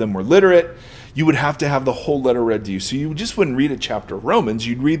 Not many of them were literate. You would have to have the whole letter read to you. So you just wouldn't read a chapter of Romans.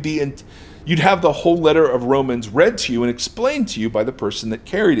 You'd have the whole letter of Romans read to you and explained to you by the person that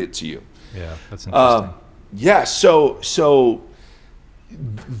carried it to you. Yeah, that's interesting. So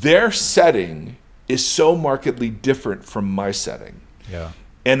their setting is so markedly different from my setting. Yeah.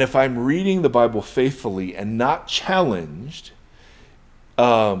 And if I'm reading the Bible faithfully and not challenged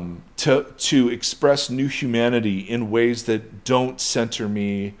to express new humanity in ways that don't center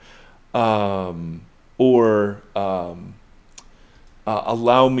me or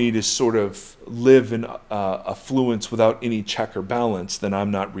allow me to sort of live in affluence without any check or balance, then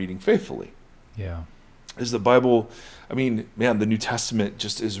I'm not reading faithfully. Yeah. Is the Bible, the New Testament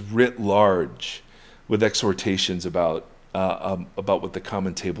just is writ large with exhortations about what the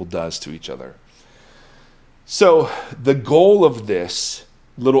common table does to each other. So the goal of this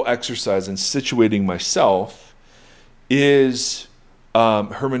little exercise in situating myself is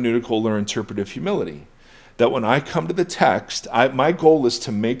hermeneutical or interpretive humility. That when I come to the text, my goal is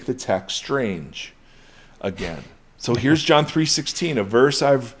to make the text strange again. So here's John 3:16, a verse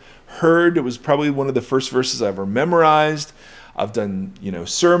I've heard. It was probably one of the first verses I ever memorized. I've done,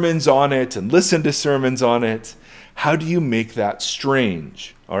 sermons on it and listened to sermons on it. How do you make that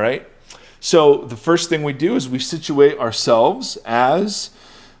strange? All right. So the first thing we do is we situate ourselves as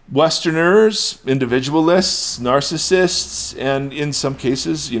Westerners, individualists, narcissists, and in some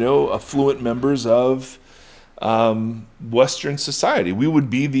cases, affluent members of Western society. We would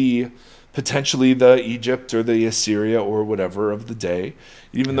be potentially the Egypt or the Assyria or whatever of the day,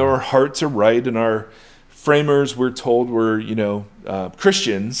 even though our hearts are right and our framers, we're told, were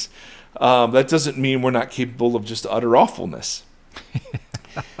Christians. That doesn't mean we're not capable of just utter awfulness.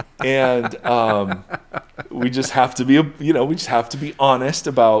 And we just have to be honest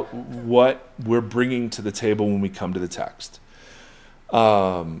about what we're bringing to the table when we come to the text.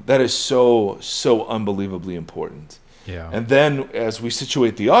 That is so unbelievably important. Yeah. And then as we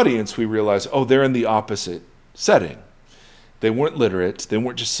situate the audience, we realize, they're in the opposite setting. They weren't literate. They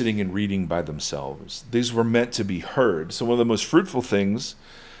weren't just sitting and reading by themselves. These were meant to be heard. So one of the most fruitful things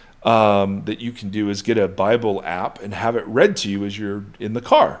that you can do is get a Bible app and have it read to you as you're in the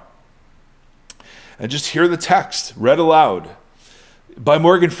car. And just hear the text read aloud by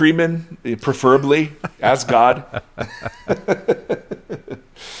Morgan Freeman, preferably, as God.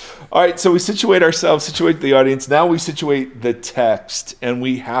 All right, so we situate ourselves, situate the audience. Now we situate the text, and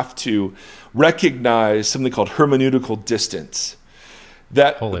we have to recognize something called hermeneutical distance.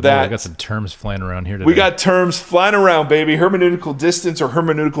 Holy man, we got some terms flying around here today. We got terms flying around, baby. Hermeneutical distance or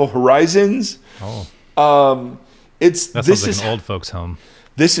hermeneutical horizons. Oh. That sounds like an old folks' home.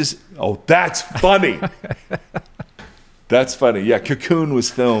 That's funny. That's funny. Yeah, Cocoon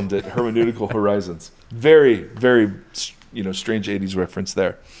was filmed at Hermeneutical Horizons. Very, very, strange 80s reference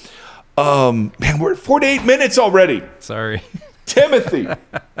there. Man, we're at 48 minutes already. Sorry. Timothy.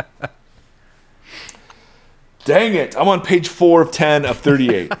 Dang it. I'm on page 4 of 10 of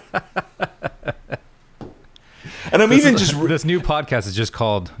 38. And this new podcast is just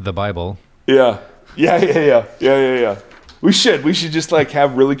called The Bible. Yeah. We should just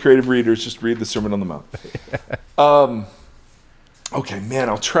have really creative readers just read the Sermon on the Mount. Okay, man,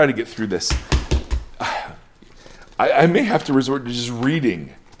 I'll try to get through this. I may have to resort to just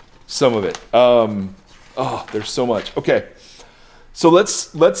reading some of it. There's so much. Okay. So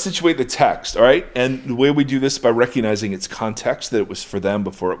let's situate the text, all right? And the way we do this is by recognizing its context, that it was for them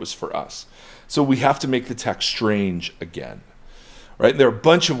before it was for us. So we have to make the text strange again, right? There are a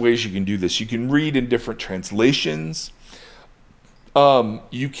bunch of ways you can do this. You can read in different translations.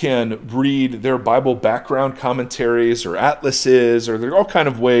 You can read their Bible background commentaries or atlases, or there are all kind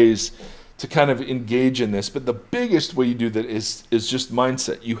of ways to kind of engage in this. But the biggest way you do that is just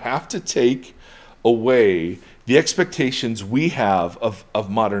mindset. You have to take away the expectations we have of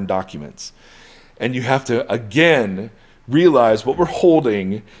modern documents. And you have to, again, realize what we're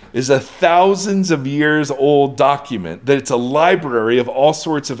holding is a thousands of years old document, that it's a library of all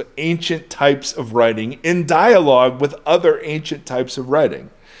sorts of ancient types of writing in dialogue with other ancient types of writing,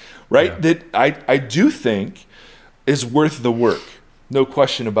 right? Yeah. That I do think is worth the work, no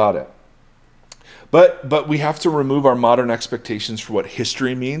question about it. But we have to remove our modern expectations for what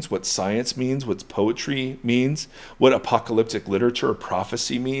history means, what science means, what poetry means, what apocalyptic literature or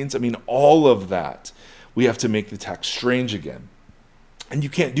prophecy means. All of that, we have to make the text strange again. And you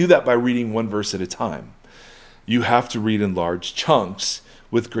can't do that by reading one verse at a time. You have to read in large chunks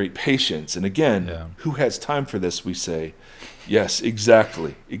with great patience. And again, who has time for this, we say. Yes,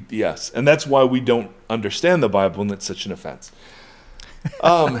 exactly. Yes. And that's why we don't understand the Bible, and it's such an offense.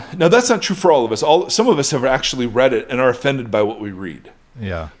 Now, that's not true for all of us. Some of us have actually read it and are offended by what we read.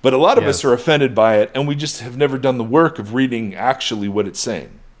 Yeah. But a lot of us are offended by it, and we just have never done the work of reading actually what it's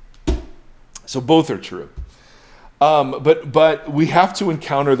saying. So both are true. But we have to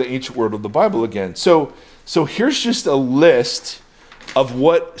encounter the ancient word of the Bible again. So here's just a list of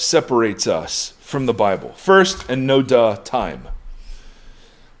what separates us from the Bible. First, and time.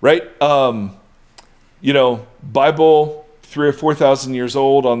 Right? Bible 3,000 or 4,000 years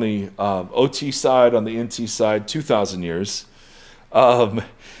old on the OT side, on the NT side, 2,000 years. And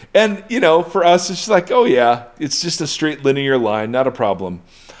for us, it's just like, oh yeah, it's just a straight linear line, not a problem.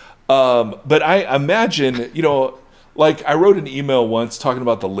 But I imagine, like I wrote an email once talking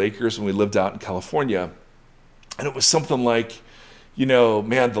about the Lakers when we lived out in California, and it was something like,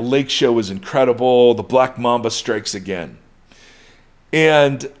 man, the Lake Show was incredible. The Black Mamba strikes again.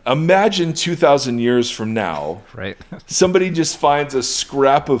 And imagine 2,000 years from now, right? Somebody just finds a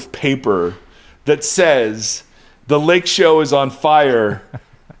scrap of paper that says the Lake Show is on fire.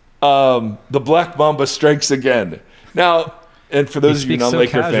 The Black Mamba strikes again. Now, and for those of you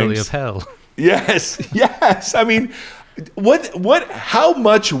non-Laker fans, of hell. Yes. I mean, how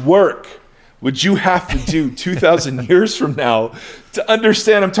much work would you have to do 2,000 years from now to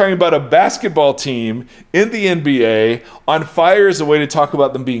understand I'm talking about a basketball team in the NBA on fire as a way to talk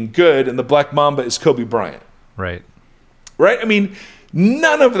about them being good, and the Black Mamba is Kobe Bryant? Right. I mean,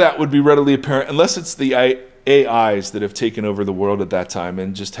 none of that would be readily apparent unless it's the AIs that have taken over the world at that time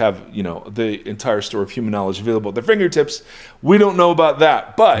and just have, the entire store of human knowledge available at their fingertips. We don't know about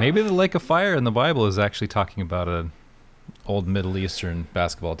that, but maybe the Lake of Fire in the Bible is actually talking about an old Middle Eastern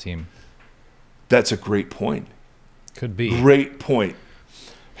basketball team. That's a great point. Could be. Great point.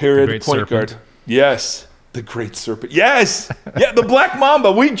 Herod, the point serpent. guard. Yes, the great serpent. Yes, yeah, the Black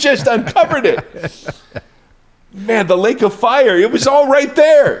Mamba. We just uncovered it. Man, the Lake of Fire. It was all right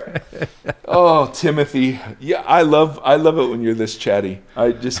there. Oh, Timothy. Yeah, I love it when you're this chatty.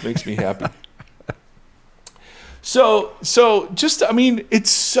 It just makes me happy. So just, it's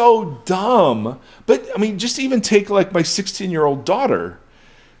so dumb. But, just even take like my 16-year-old daughter,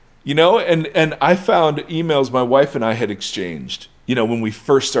 and I found emails my wife and I had exchanged, when we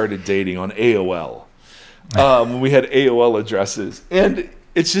first started dating on AOL, when we had AOL addresses. And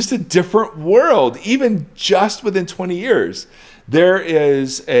it's just a different world, even just within 20 years. There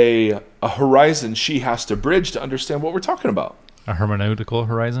is a horizon she has to bridge to understand what we're talking about. A hermeneutical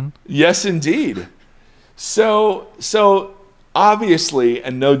horizon? Yes, indeed. So obviously,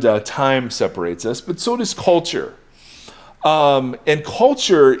 and no doubt, time separates us, but so does culture. And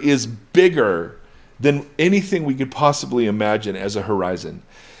culture is bigger than anything we could possibly imagine as a horizon.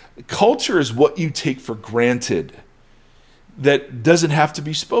 Culture is what you take for granted that doesn't have to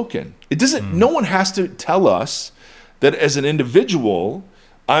be spoken. It doesn't. No one has to tell us that as an individual,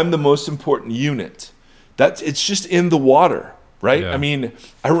 I'm the most important unit. It's just in the water, right? Yeah.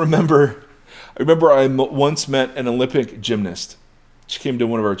 I remember I once met an Olympic gymnast. She came to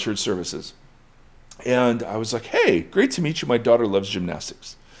one of our church services. And I was like, hey, great to meet you. My daughter loves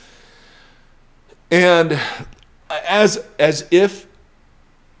gymnastics. And as if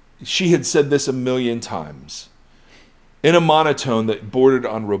she had said this a million times, in a monotone that bordered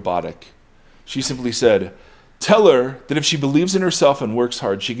on robotic, she simply said, tell her that if she believes in herself and works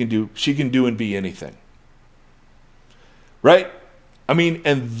hard, she can do and be anything. Right?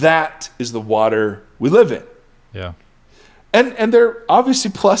 And that is the water we live in. Yeah. And there are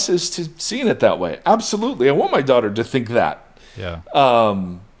obviously pluses to seeing it that way. Absolutely. I want my daughter to think that. Yeah.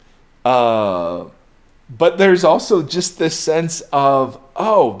 But there's also just this sense of,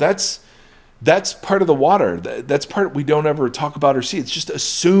 that's part of the water. That's part we don't ever talk about or see. It's just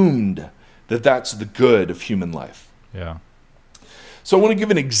assumed that that's the good of human life. Yeah. So I want to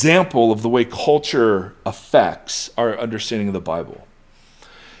give an example of the way culture affects our understanding of the Bible.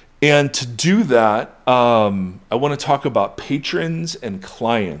 And to do that, I want to talk about patrons and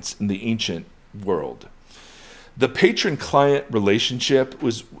clients in the ancient world. The patron-client relationship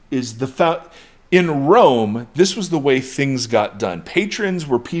in Rome, this was the way things got done. Patrons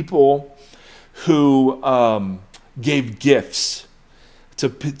were people who gave gifts to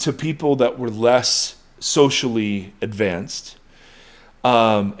people that were less socially advanced.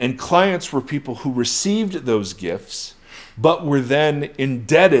 And clients were people who received those gifts but were then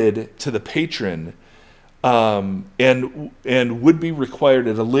indebted to the patron and would be required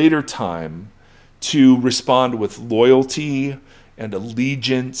at a later time to respond with loyalty and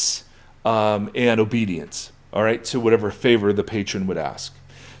allegiance and obedience, all right, to whatever favor the patron would ask.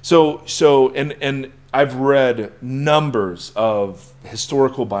 And I've read numbers of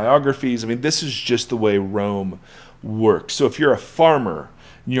historical biographies. I mean, this is just the way Rome works. So if you're a farmer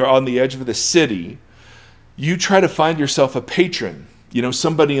and you're on the edge of the city, you try to find yourself a patron,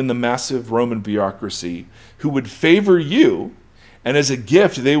 somebody in the massive Roman bureaucracy who would favor you, and as a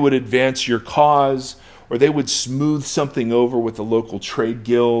gift, they would advance your cause, or they would smooth something over with the local trade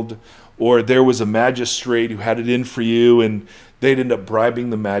guild, or there was a magistrate who had it in for you, and they'd end up bribing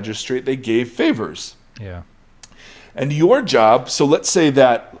the magistrate. They gave favors. Yeah. And your job, so let's say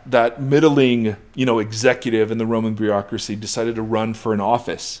that middling, executive in the Roman bureaucracy decided to run for an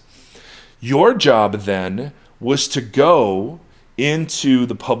office. Your job then was to go into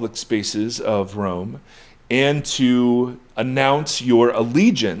the public spaces of Rome and to announce your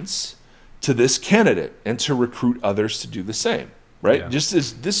allegiance to this candidate and to recruit others to do the same, right? Yeah. This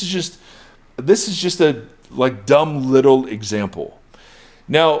is just a like dumb little example.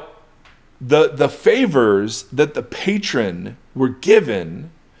 Now, the favors that the patron were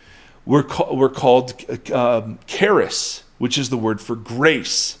given were called charis, which is the word for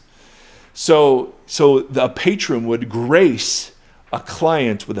grace. So the patron would grace a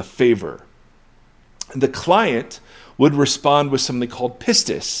client with a favor. The client would respond with something called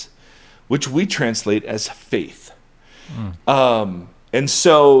pistis, which we translate as faith. And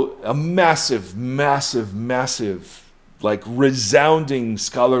so a massive, like resounding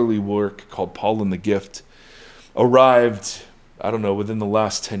scholarly work called Paul and the Gift arrived, within the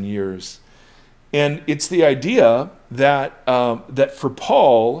last 10 years. And it's the idea that that for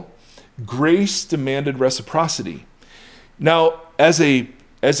Paul, grace demanded reciprocity. Now, as a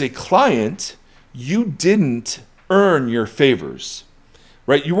client, you didn't earn your favors,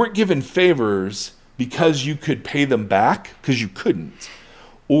 right? You weren't given favors because you could pay them back, because you couldn't,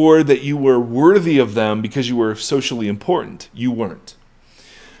 or that you were worthy of them because you were socially important. You weren't.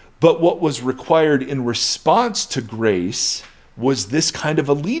 But what was required in response to grace was this kind of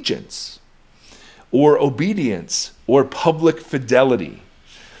allegiance, or obedience, or public fidelity.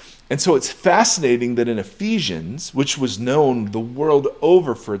 And so it's fascinating that in Ephesians, which was known the world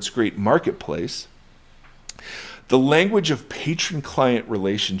over for its great marketplace, the language of patron-client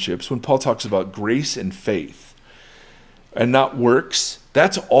relationships, when Paul talks about grace and faith and not works,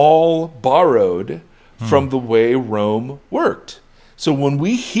 that's all borrowed from the way Rome worked. So when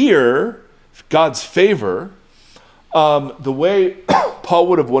we hear God's favor, the way Paul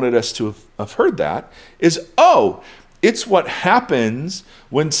would have wanted us to have heard that is, it's what happens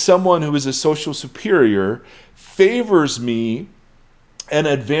when someone who is a social superior favors me and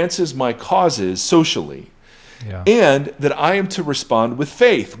advances my causes socially. Yeah. And that I am to respond with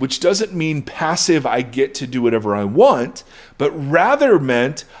faith, which doesn't mean passive, I get to do whatever I want, but rather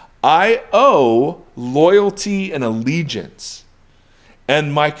meant I owe loyalty and allegiance.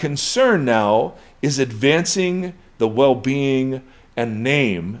 And my concern now is advancing the well-being and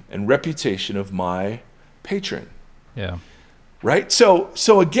name and reputation of my patron. Yeah. Right? So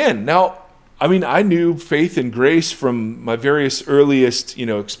again, now, I knew faith and grace from my various earliest,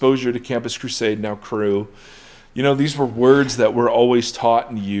 exposure to Campus Crusade, now Cru. These were words that were always taught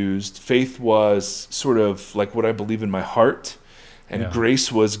and used. Faith was sort of like what I believe in my heart, and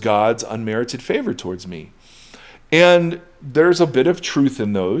grace was God's unmerited favor towards me. And there's a bit of truth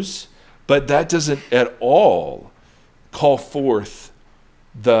in those, but that doesn't at all call forth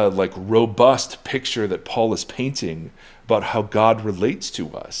the like robust picture that Paul is painting about how God relates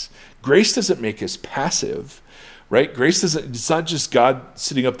to us. Grace doesn't make us passive, right? It's not just God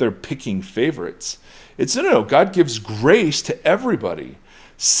sitting up there picking favorites. It's no, God gives grace to everybody.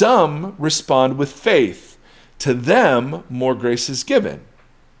 Some respond with faith. To them, more grace is given.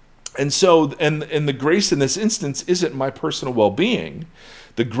 And so, and the grace in this instance isn't my personal well-being.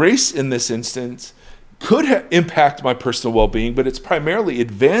 The grace in this instance could impact my personal well-being, but it's primarily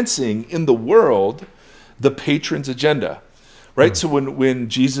advancing in the world the patron's agenda, right? So when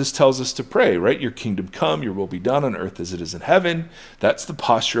Jesus tells us to pray, right, your kingdom come, your will be done on earth as it is in heaven, that's the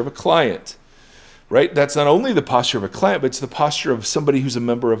posture of a client, right? That's not only the posture of a client, but it's the posture of somebody who's a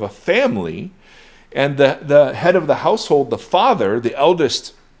member of a family, and the head of the household, the father, the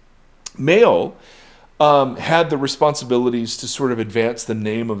eldest male, had the responsibilities to sort of advance the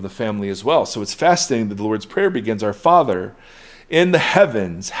name of the family as well. So it's fascinating that the Lord's Prayer begins, Our Father, in the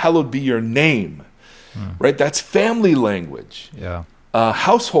heavens, hallowed be your name, right? That's family language,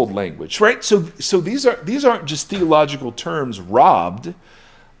 household language, right? So these aren't just theological terms robbed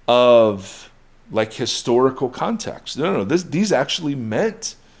of like historical context. No, these actually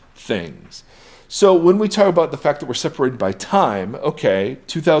meant things. So when we talk about the fact that we're separated by time, okay,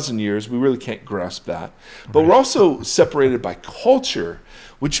 2,000 years, we really can't grasp that. But we're also separated by culture,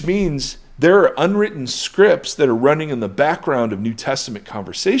 which means there are unwritten scripts that are running in the background of New Testament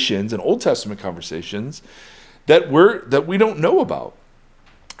conversations and Old Testament conversations that we don't know about.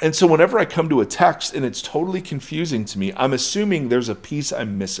 And so whenever I come to a text and it's totally confusing to me, I'm assuming there's a piece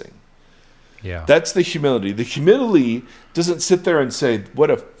I'm missing. Yeah. That's the humility. The humility doesn't sit there and say,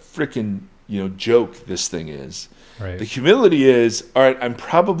 what a freaking joke this thing is. Right. The humility is, all right, I'm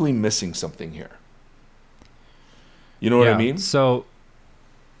probably missing something here. You know what I mean? So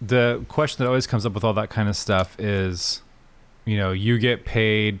the question that always comes up with all that kind of stuff is, you get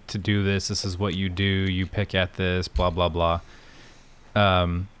paid to do this. This is what you do. You pick at this, blah, blah, blah.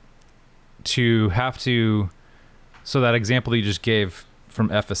 So that example that you just gave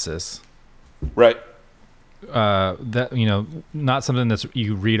from Ephesus. Right. That, not something that's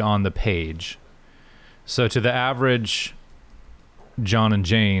you read on the page. So to the average John and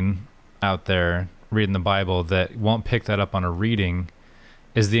Jane out there reading the Bible that won't pick that up on a reading,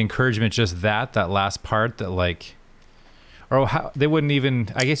 is the encouragement just that last part that or how they wouldn't even,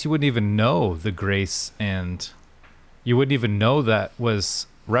 I guess you wouldn't even know the grace, and you wouldn't even know that was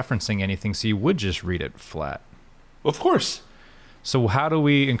referencing anything, so you would just read it flat. Of course. So how do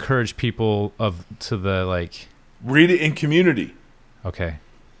we encourage people read it in community? Okay.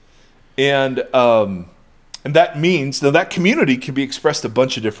 And that means that community can be expressed a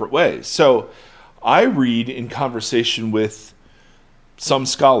bunch of different ways. So I read in conversation with some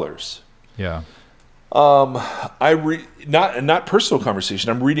scholars. Yeah. I read not personal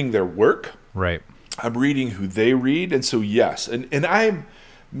conversation. I'm reading their work. Right. I'm reading who they read, and so yes, and I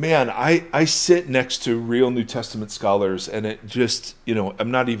sit next to real New Testament scholars, and it just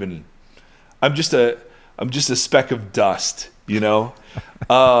I'm just a speck of dust,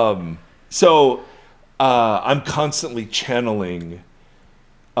 So I'm constantly channeling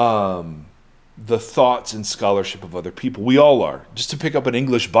the thoughts and scholarship of other people. We all are. Just to pick up an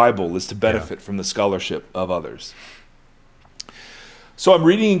English Bible is to benefit from the scholarship of others. So I'm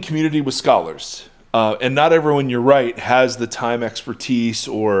reading in community with scholars. And not everyone, you're right, has the time, expertise,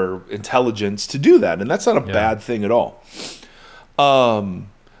 or intelligence to do that. And that's not a bad thing at all.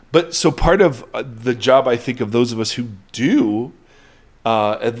 But so part of the job, I think, of those of us who do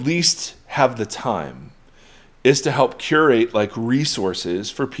at least have the time is to help curate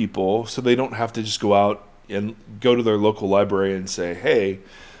resources for people so they don't have to just go out and go to their local library and say, hey,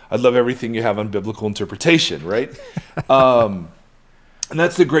 I love everything you have on biblical interpretation, right? And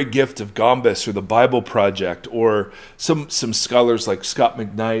that's the great gift of Gombis or the Bible Project or some scholars like Scott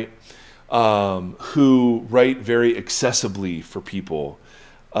McKnight who write very accessibly for people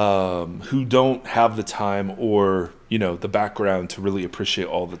who don't have the time or the background to really appreciate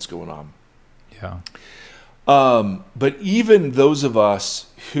all that's going on. Yeah. But even those of us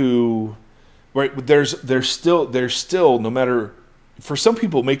who, right, there's still no matter, for some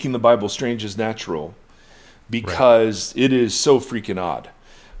people making the Bible strange is natural because it is so freaking odd.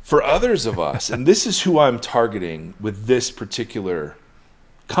 For others of us, and this is who I'm targeting with this particular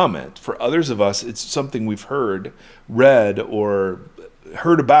comment, for others of us, it's something we've heard, read, or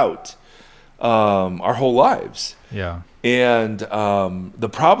heard about our whole lives. Yeah. And the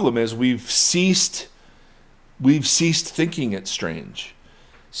problem is we've ceased thinking it's strange.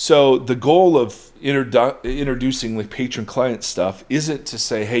 So the goal of introducing patron-client stuff isn't to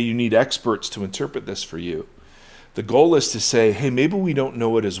say, hey, you need experts to interpret this for you. The goal is to say, hey, maybe we don't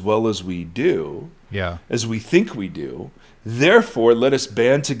know it as well as we do, as we think we do. Therefore, let us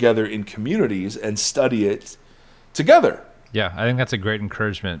band together in communities and study it together. Yeah, I think that's a great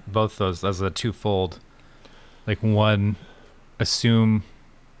encouragement. Both those, as a twofold. One, assume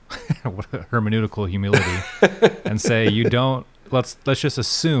hermeneutical humility and say let's just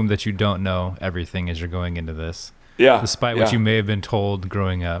assume that you don't know everything as you're going into this. Yeah. Despite what you may have been told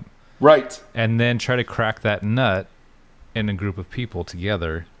growing up. Right. And then try to crack that nut in a group of people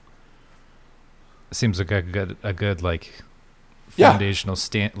together. Seems like a good foundational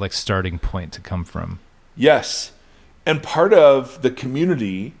starting point to come from. Yes. And part of the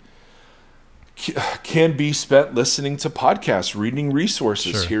community can be spent listening to podcasts, reading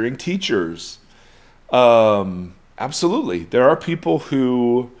resources, hearing teachers. Absolutely. There are people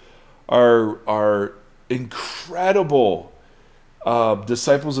who are incredible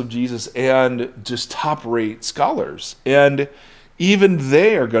disciples of Jesus and just top-rate scholars. And even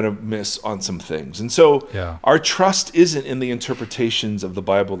they are going to miss on some things. And so our trust isn't in the interpretations of the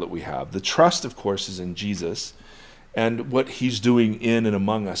Bible that we have. The trust, of course, is in Jesus and what he's doing in and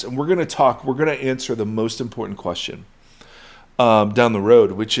among us. And we're going to answer the most important question down the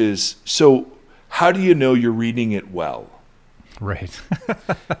road, which is, so how do you know you're reading it well? Right.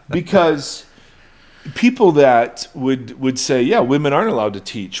 Because people that would say, yeah, women aren't allowed to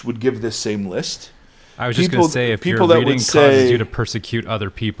teach, would give this same list. I was just going to say, if your reading causes you to persecute other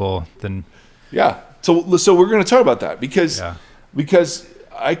people, then... Yeah. So we're going to talk about that because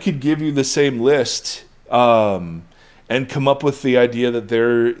I could give you the same list and come up with the idea that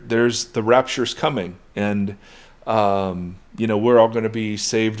there's the rapture's coming, and we're all going to be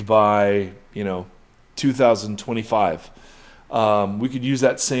saved by 2025. We could use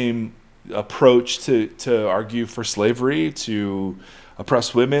that same approach to argue for slavery, to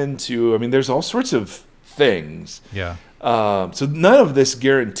oppress women, there's all sorts of things. Yeah. So none of this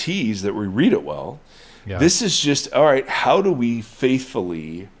guarantees that we read it well. Yeah. This is just, all right, how do we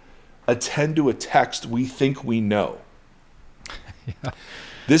faithfully attend to a text we think we know? Yeah.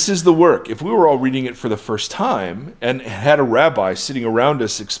 This is the work. If we were all reading it for the first time and had a rabbi sitting around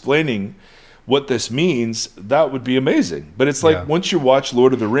us explaining what this means, that would be amazing. But it's like once you watch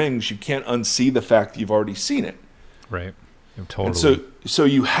Lord of the Rings, you can't unsee the fact that you've already seen it. Right. Totally. And so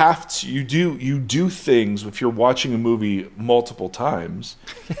you have to you do things if you're watching a movie multiple times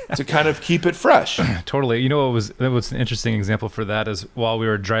to kind of keep it fresh. Totally. What's an interesting example for that is while we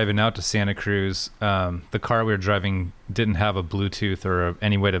were driving out to Santa Cruz, the car we were driving didn't have a Bluetooth or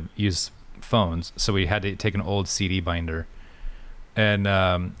any way to use phones, so we had to take an old CD binder. And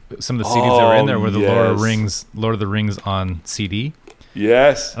some of the CDs that were in there were the Lord of the Rings on CD.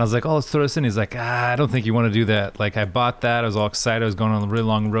 Yes. And I was like, let's throw this in. He's like, I don't think you want to do that. Like, I bought that. I was all excited. I was going on a really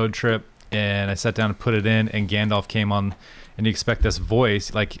long road trip. And I sat down and put it in. And Gandalf came on. And you expect this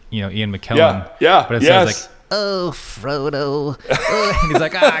voice, like, Ian McKellen. Yeah. But it sounds like, oh, Frodo. And he's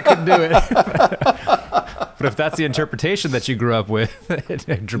like, I couldn't do it. But if that's the interpretation that you grew up with,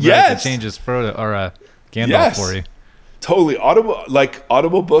 it dramatically changes Frodo or Gandalf for you. Totally.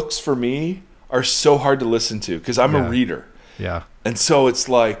 Audible books for me are so hard to listen to because I'm a reader. Yeah. And so it's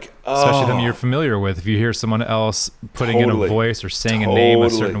like, especially them you're familiar with. If you hear someone else putting in a voice or saying a name a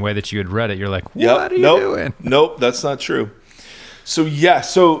certain way that you had read it, you're like, what are you doing? Nope, that's not true. So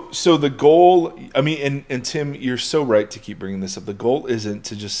so the goal, and Tim, you're so right to keep bringing this up. The goal isn't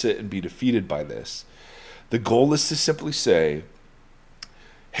to just sit and be defeated by this. The goal is to simply say,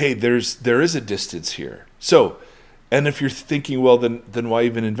 hey, there is a distance here. So, and if you're thinking, well, then why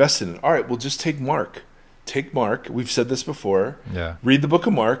even invest in it? All right, well, just take Mark. Take Mark. We've said this before. Yeah. Read the book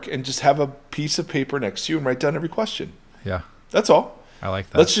of Mark and just have a piece of paper next to you and write down every question. Yeah. That's all. I like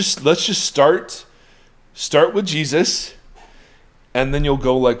that. Let's just start with Jesus, and then you'll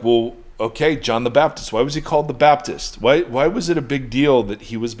go like, well, okay, John the Baptist. Why was he called the Baptist? Why was it a big deal that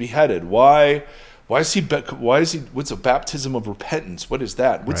he was beheaded? Why is he what's a baptism of repentance? What is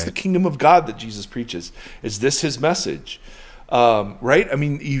that? What's the kingdom of God that Jesus preaches? Is this his message? Right?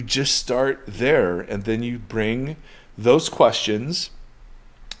 You just start there, and then you bring those questions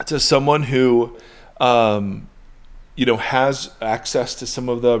to someone who, has access to some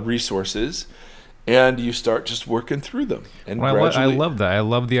of the resources, and you start just working through them. And I love that. I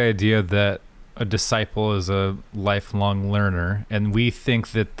love the idea that a disciple is a lifelong learner, and we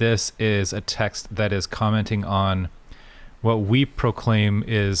think that this is a text that is commenting on what we proclaim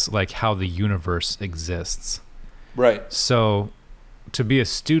is like how the universe exists. Right. So to be a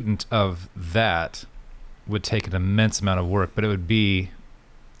student of that would take an immense amount of work, but it would be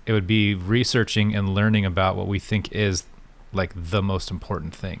researching and learning about what we think is like the most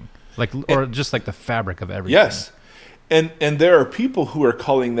important thing, just like the fabric of everything. Yes. And there are people who are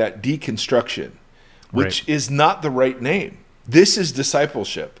calling that deconstruction, which is not the right name. This is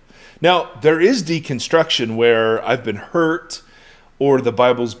discipleship. Now, there is deconstruction where I've been hurt, or the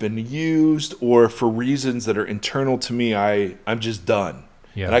Bible's been used, or for reasons that are internal to me, I'm just done.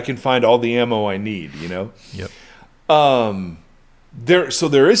 Yeah. And I can find all the ammo I need, Yep.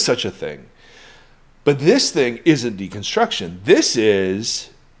 There is such a thing. But this thing isn't deconstruction. This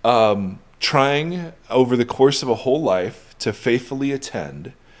is trying over the course of a whole life to faithfully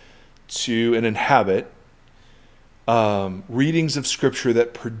attend to and inhabit readings of Scripture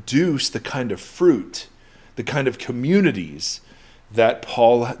that produce the kind of fruit, the kind of communities that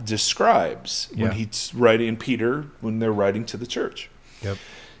Paul describes when he's writing, Peter, when they're writing to the church. Yep.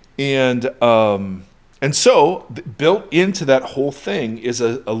 And so built into that whole thing is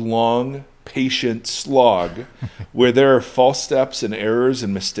a long, patient slog where there are false steps and errors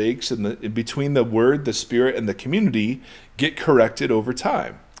and mistakes, and between the Word, the Spirit, and the community get corrected over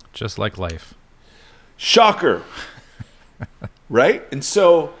time. Just like life. Shocker. Right? And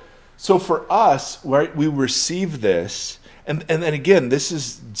so for us, right, we receive this. And again, this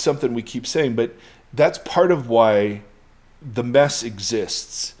is something we keep saying, but that's part of why the mess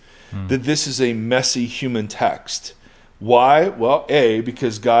exists. that this is a messy human text. Why? Well, A,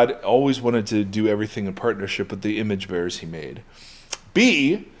 because God always wanted to do everything in partnership with the image bearers he made.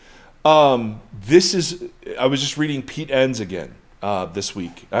 B, I was just reading Pete Enns again this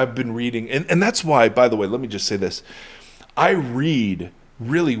week. I've been reading, and that's why, by the way, let me just say this. I read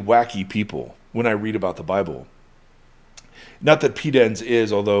really wacky people when I read about the Bible. Not that Pete Enns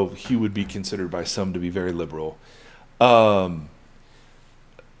is, although he would be considered by some to be very liberal. But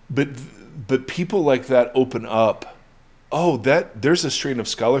people like that open up, there's a strain of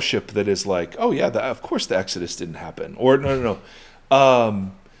scholarship that is like, oh yeah, of course the Exodus didn't happen. Or no.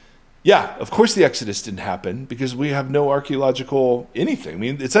 Yeah, of course the Exodus didn't happen because we have no archaeological anything. I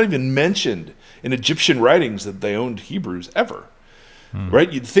mean, it's not even mentioned in Egyptian writings that they owned Hebrews ever.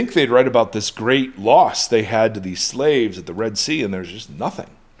 Right? You'd think they'd write about this great loss they had to these slaves at the Red Sea, and there's just nothing.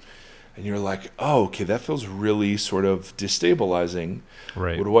 And you're like, oh, okay, that feels really sort of destabilizing.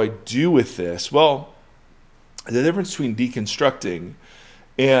 Right. What do I do with this? Well, the difference between deconstructing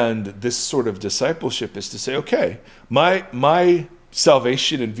and this sort of discipleship is to say, okay, my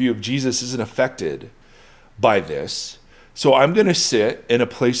salvation and view of Jesus isn't affected by this, so I'm going to sit in a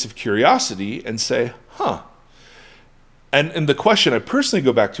place of curiosity and say, And the question I personally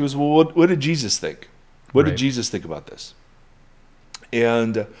go back to is, well, what did Jesus think? What did Jesus think about this?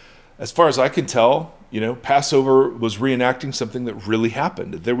 And as far as I can tell, Passover was reenacting something that really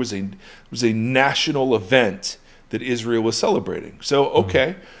happened. There was a national event that Israel was celebrating. So,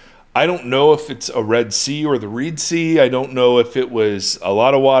 okay, I don't know if it's a Red Sea or the Reed Sea. I don't know if it was a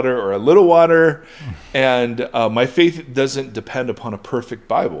lot of water or a little water. And my faith doesn't depend upon a perfect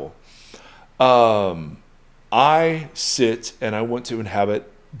Bible. I sit and I want to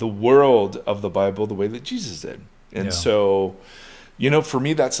inhabit the world of the Bible the way that Jesus did. And so, for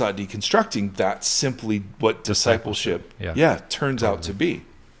me, that's not deconstructing. That's simply what discipleship turns out to be.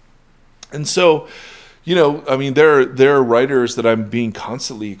 And so, there are writers that I'm being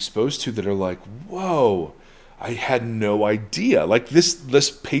constantly exposed to that are like, whoa, I had no idea. Like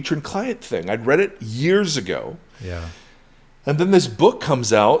this patron-client thing. I'd read it years ago. Yeah. And then this book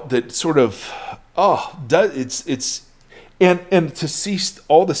comes out that sort of, and to see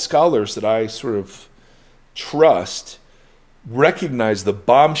all the scholars that I sort of trust recognize the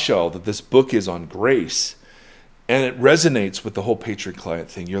bombshell that this book is on grace, and it resonates with the whole patron-client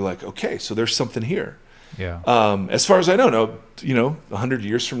thing. You're like, okay, so there's something here. Yeah. As far as I know, 100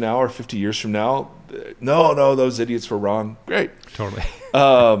 years from now or 50 years from now, no, those idiots were wrong. Great. Totally.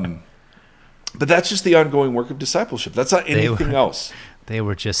 But that's just the ongoing work of discipleship. That's not anything else. They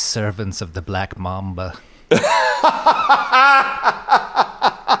were just servants of the Black Mamba.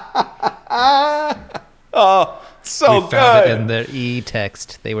 Oh, so we found it in their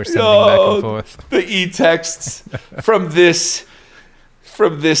e-text. They were sending back and forth. The e-texts from this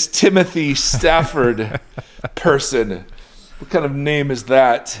Timothy Stafford person. What kind of name is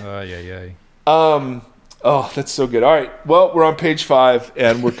that? Oh, that's so good. All right. Well, we're on page 5,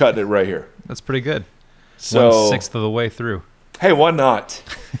 and we're cutting it right here. That's pretty good. So 1/6 of the way through. Hey, why not?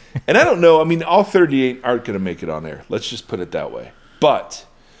 And I don't know. I mean, all 38 aren't going to make it on there. Let's just put it that way. But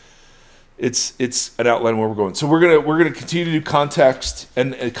it's an outline where we're going. So we're gonna continue to do context,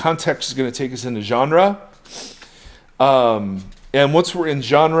 and context is going to take us into genre. And once we're in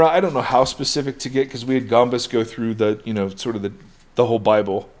genre, I don't know how specific to get because we had Gombas go through the sort of the whole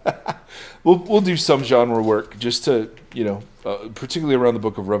Bible. We'll do some genre work just to particularly around the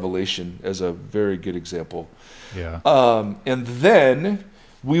book of Revelation as a very good example. Yeah. And then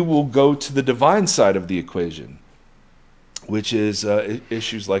we will go to the divine side of the equation, which is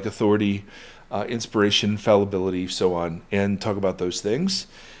issues like authority, inspiration, fallibility, so on, and talk about those things.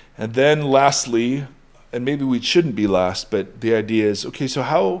 And then lastly, and maybe we shouldn't be last, but the idea is, okay, so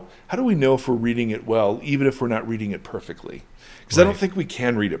how do we know if we're reading it well, even if we're not reading it perfectly? Because I don't think we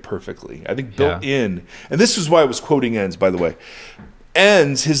can read it perfectly. I think built in, and this is why I was quoting Enns, by the way.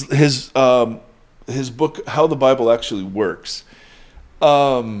 Enns, his book, How the Bible Actually Works.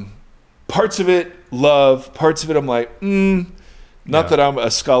 Parts of it love, parts of it I'm like, not that I'm a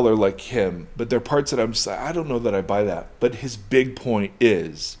scholar like him, but there are parts that I'm just like, I don't know that I buy that. But his big point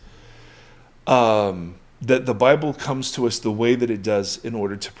is that the Bible comes to us the way that it does in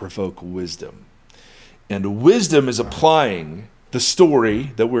order to provoke wisdom. And wisdom is applying the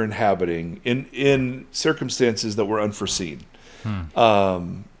story that we're inhabiting in circumstances that were unforeseen.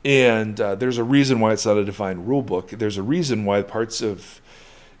 And there's a reason why it's not a defined rule book. There's a reason why parts of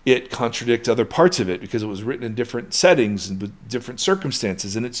it contradict other parts of it, because it was written in different settings and with different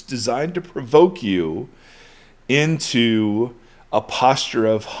circumstances. And it's designed to provoke you into a posture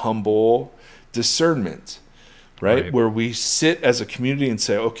of humble discernment. right? Where we sit as a community and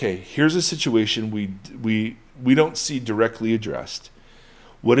say, okay, here's a situation we don't see directly addressed.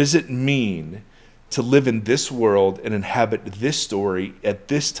 What does it mean to live in this world and inhabit this story at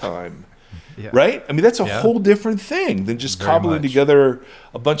this time? Yeah. Right? I mean, that's a whole different thing than just cobbling together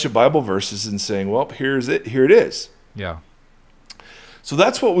a bunch of Bible verses and saying, well, here it is. Yeah. So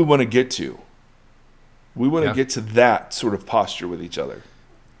that's what we want to get to. We want to get to that sort of posture with each other.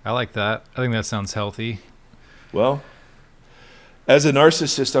 I like that. I think that sounds healthy. Well, as a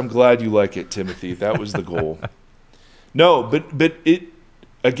narcissist, I'm glad you like it, Timothy. That was the goal. No, but it,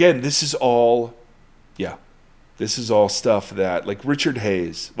 again, this is all stuff that, like Richard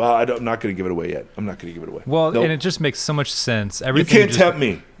Hayes. Well, I'm not going to give it away yet. I'm not going to give it away. Well, and it just makes so much sense. Everything you can't tempt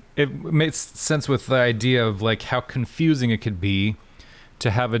me. It makes sense with the idea of like how confusing it could be to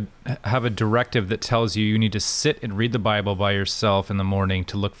have a directive that tells you need to sit and read the Bible by yourself in the morning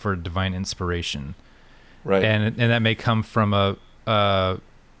to look for divine inspiration. Right. And that may come from a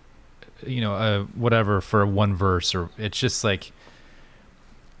whatever for one verse, or it's just like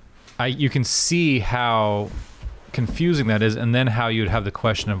you can see how confusing that is, and then how you'd have the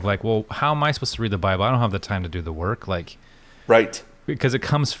question of like, well, how am I supposed to read the Bible? I don't have the time to do the work, like, right? Because it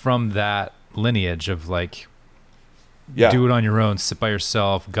comes from that lineage of like, do it on your own, sit by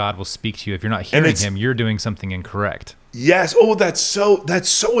yourself. God will speak to you. If you're not hearing Him, you're doing something incorrect. Yes. Oh, that's so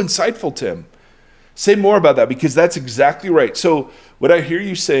insightful, Tim. Say more about that, because that's exactly right. So what I hear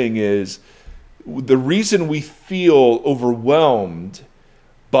you saying is the reason we feel overwhelmed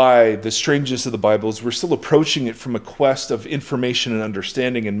by the strangeness of the Bible is we're still approaching it from a quest of information and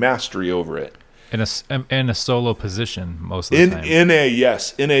understanding and mastery over it. In a solo position most of the time.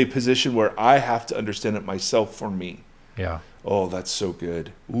 In a position where I have to understand it myself for me. Yeah. Oh, that's so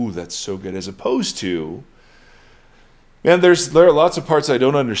good. Ooh, that's so good. As opposed to, man, there are lots of parts I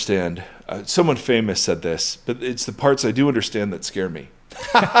don't understand. Someone famous said this, but it's the parts I do understand that scare me.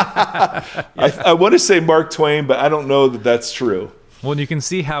 I want to say Mark Twain, but I don't know that that's true. Well, you can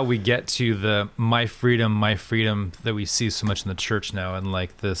see how we get to the my freedom that we see so much in the church now, and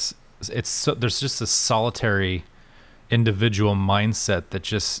like this, there's just a solitary individual mindset that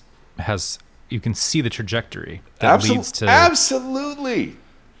just has. You can see the trajectory that leads to. Absolutely.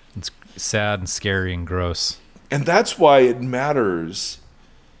 It's sad and scary and gross. And that's why it matters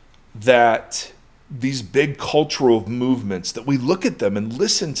that these big cultural movements, that we look at them and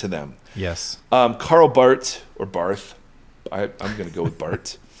listen to them. Yes. Karl Barth, or Barth, I'm going to go with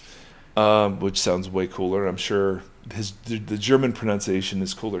Barth, which sounds way cooler. I'm sure the German pronunciation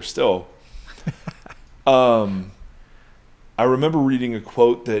is cooler still. I remember reading a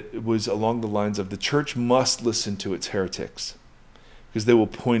quote that was along the lines of, the church must listen to its heretics because they will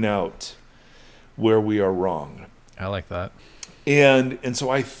point out where we are wrong. I like that. And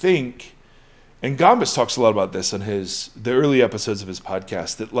so I think, and Gambas talks a lot about this on the early episodes of his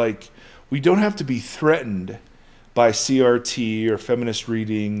podcast, that like we don't have to be threatened by CRT or feminist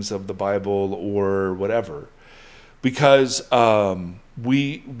readings of the Bible or whatever, because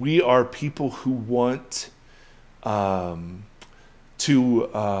we are people who want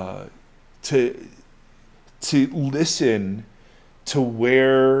to listen to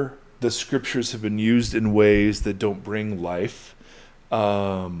where the scriptures have been used in ways that don't bring life,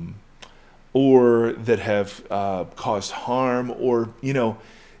 or that have caused harm, or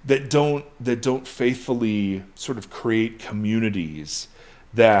that don't faithfully sort of create communities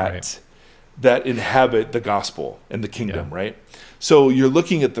that inhabit the gospel and the kingdom, right? So you're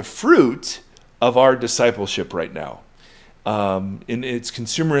looking at the fruit of our discipleship right now, in its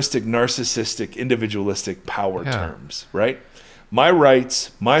consumeristic, narcissistic, individualistic power terms, right? My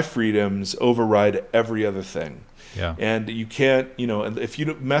rights, my freedoms override every other thing. Yeah. And you can't, and if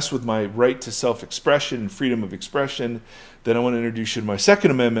you mess with my right to self-expression and freedom of expression, then I want to introduce you to my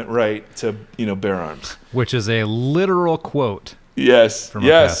Second Amendment right to, bear arms. Which is a literal quote. Yes. From a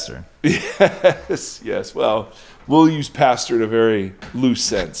pastor. Yes. Well, we'll use pastor in a very loose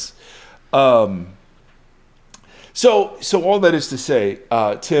sense. So all that is to say,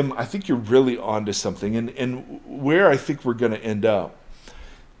 Tim, I think you're really onto something. And where I think we're going to end up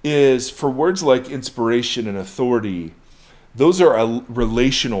is, for words like inspiration and authority, those are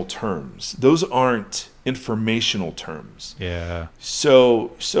relational terms. Those aren't informational terms. Yeah.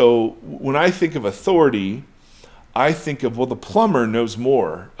 So when I think of authority, I think of, the plumber knows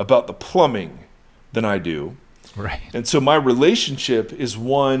more about the plumbing than I do. Right. And so my relationship is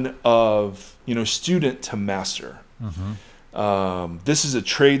one of, student to master. Mm-hmm. This is a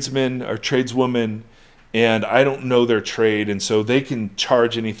tradesman or tradeswoman, and I don't know their trade, and so they can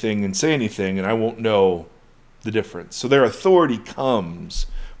charge anything and say anything, and I won't know the difference. So their authority comes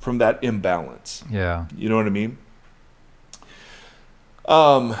from that imbalance. Yeah. You know what I mean?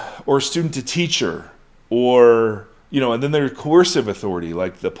 or student to teacher, or, and then there's coercive authority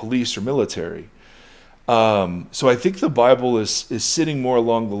like the police or military. So I think the Bible is sitting more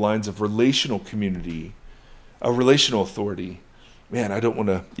along the lines of relational community, a relational authority. Man, I don't want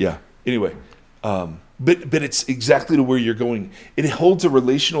to, Anyway, but it's exactly to where you're going. It holds a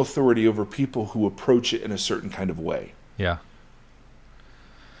relational authority over people who approach it in a certain kind of way. Yeah.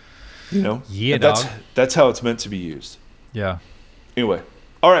 Yeah, that's how it's meant to be used. Yeah. Anyway,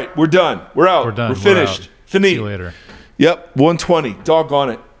 all right, we're done. We're out. We're done. We're finished. Finite. See you later. Yep, 120. Doggone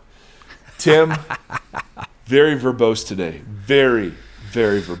it. Tim, very verbose today. Very,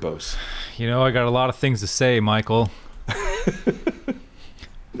 very verbose. I got a lot of things to say, Michael.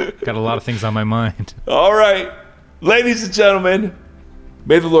 Got a lot of things on my mind. All right. Ladies and gentlemen,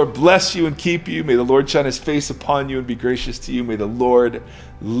 may the Lord bless you and keep you. May the Lord shine his face upon you and be gracious to you. May the Lord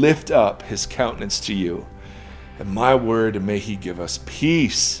lift up his countenance to you. And my word, and may he give us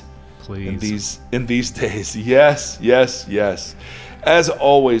peace. Please. In these days. Yes, yes, yes. As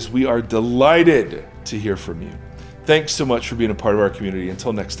always, we are delighted to hear from you. Thanks so much for being a part of our community.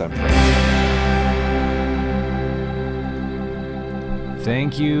 Until next time, friends.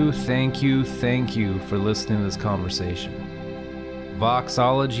 Thank you for listening to this conversation.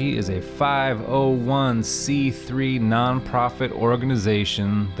 Voxology is a 501c3 nonprofit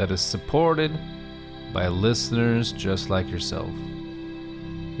organization that is supported by listeners just like yourself.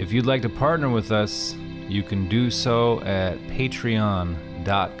 If you'd like to partner with us, you can do so at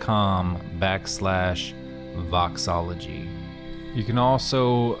patreon.com/Voxology. You can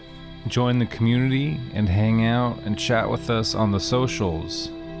also join the community and hang out and chat with us on the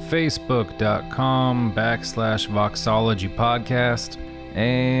socials. Facebook.com/Voxology Podcast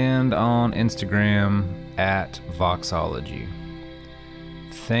and on Instagram @Voxology.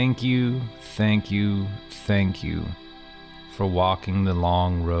 Thank you for walking the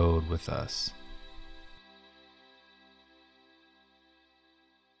long road with us.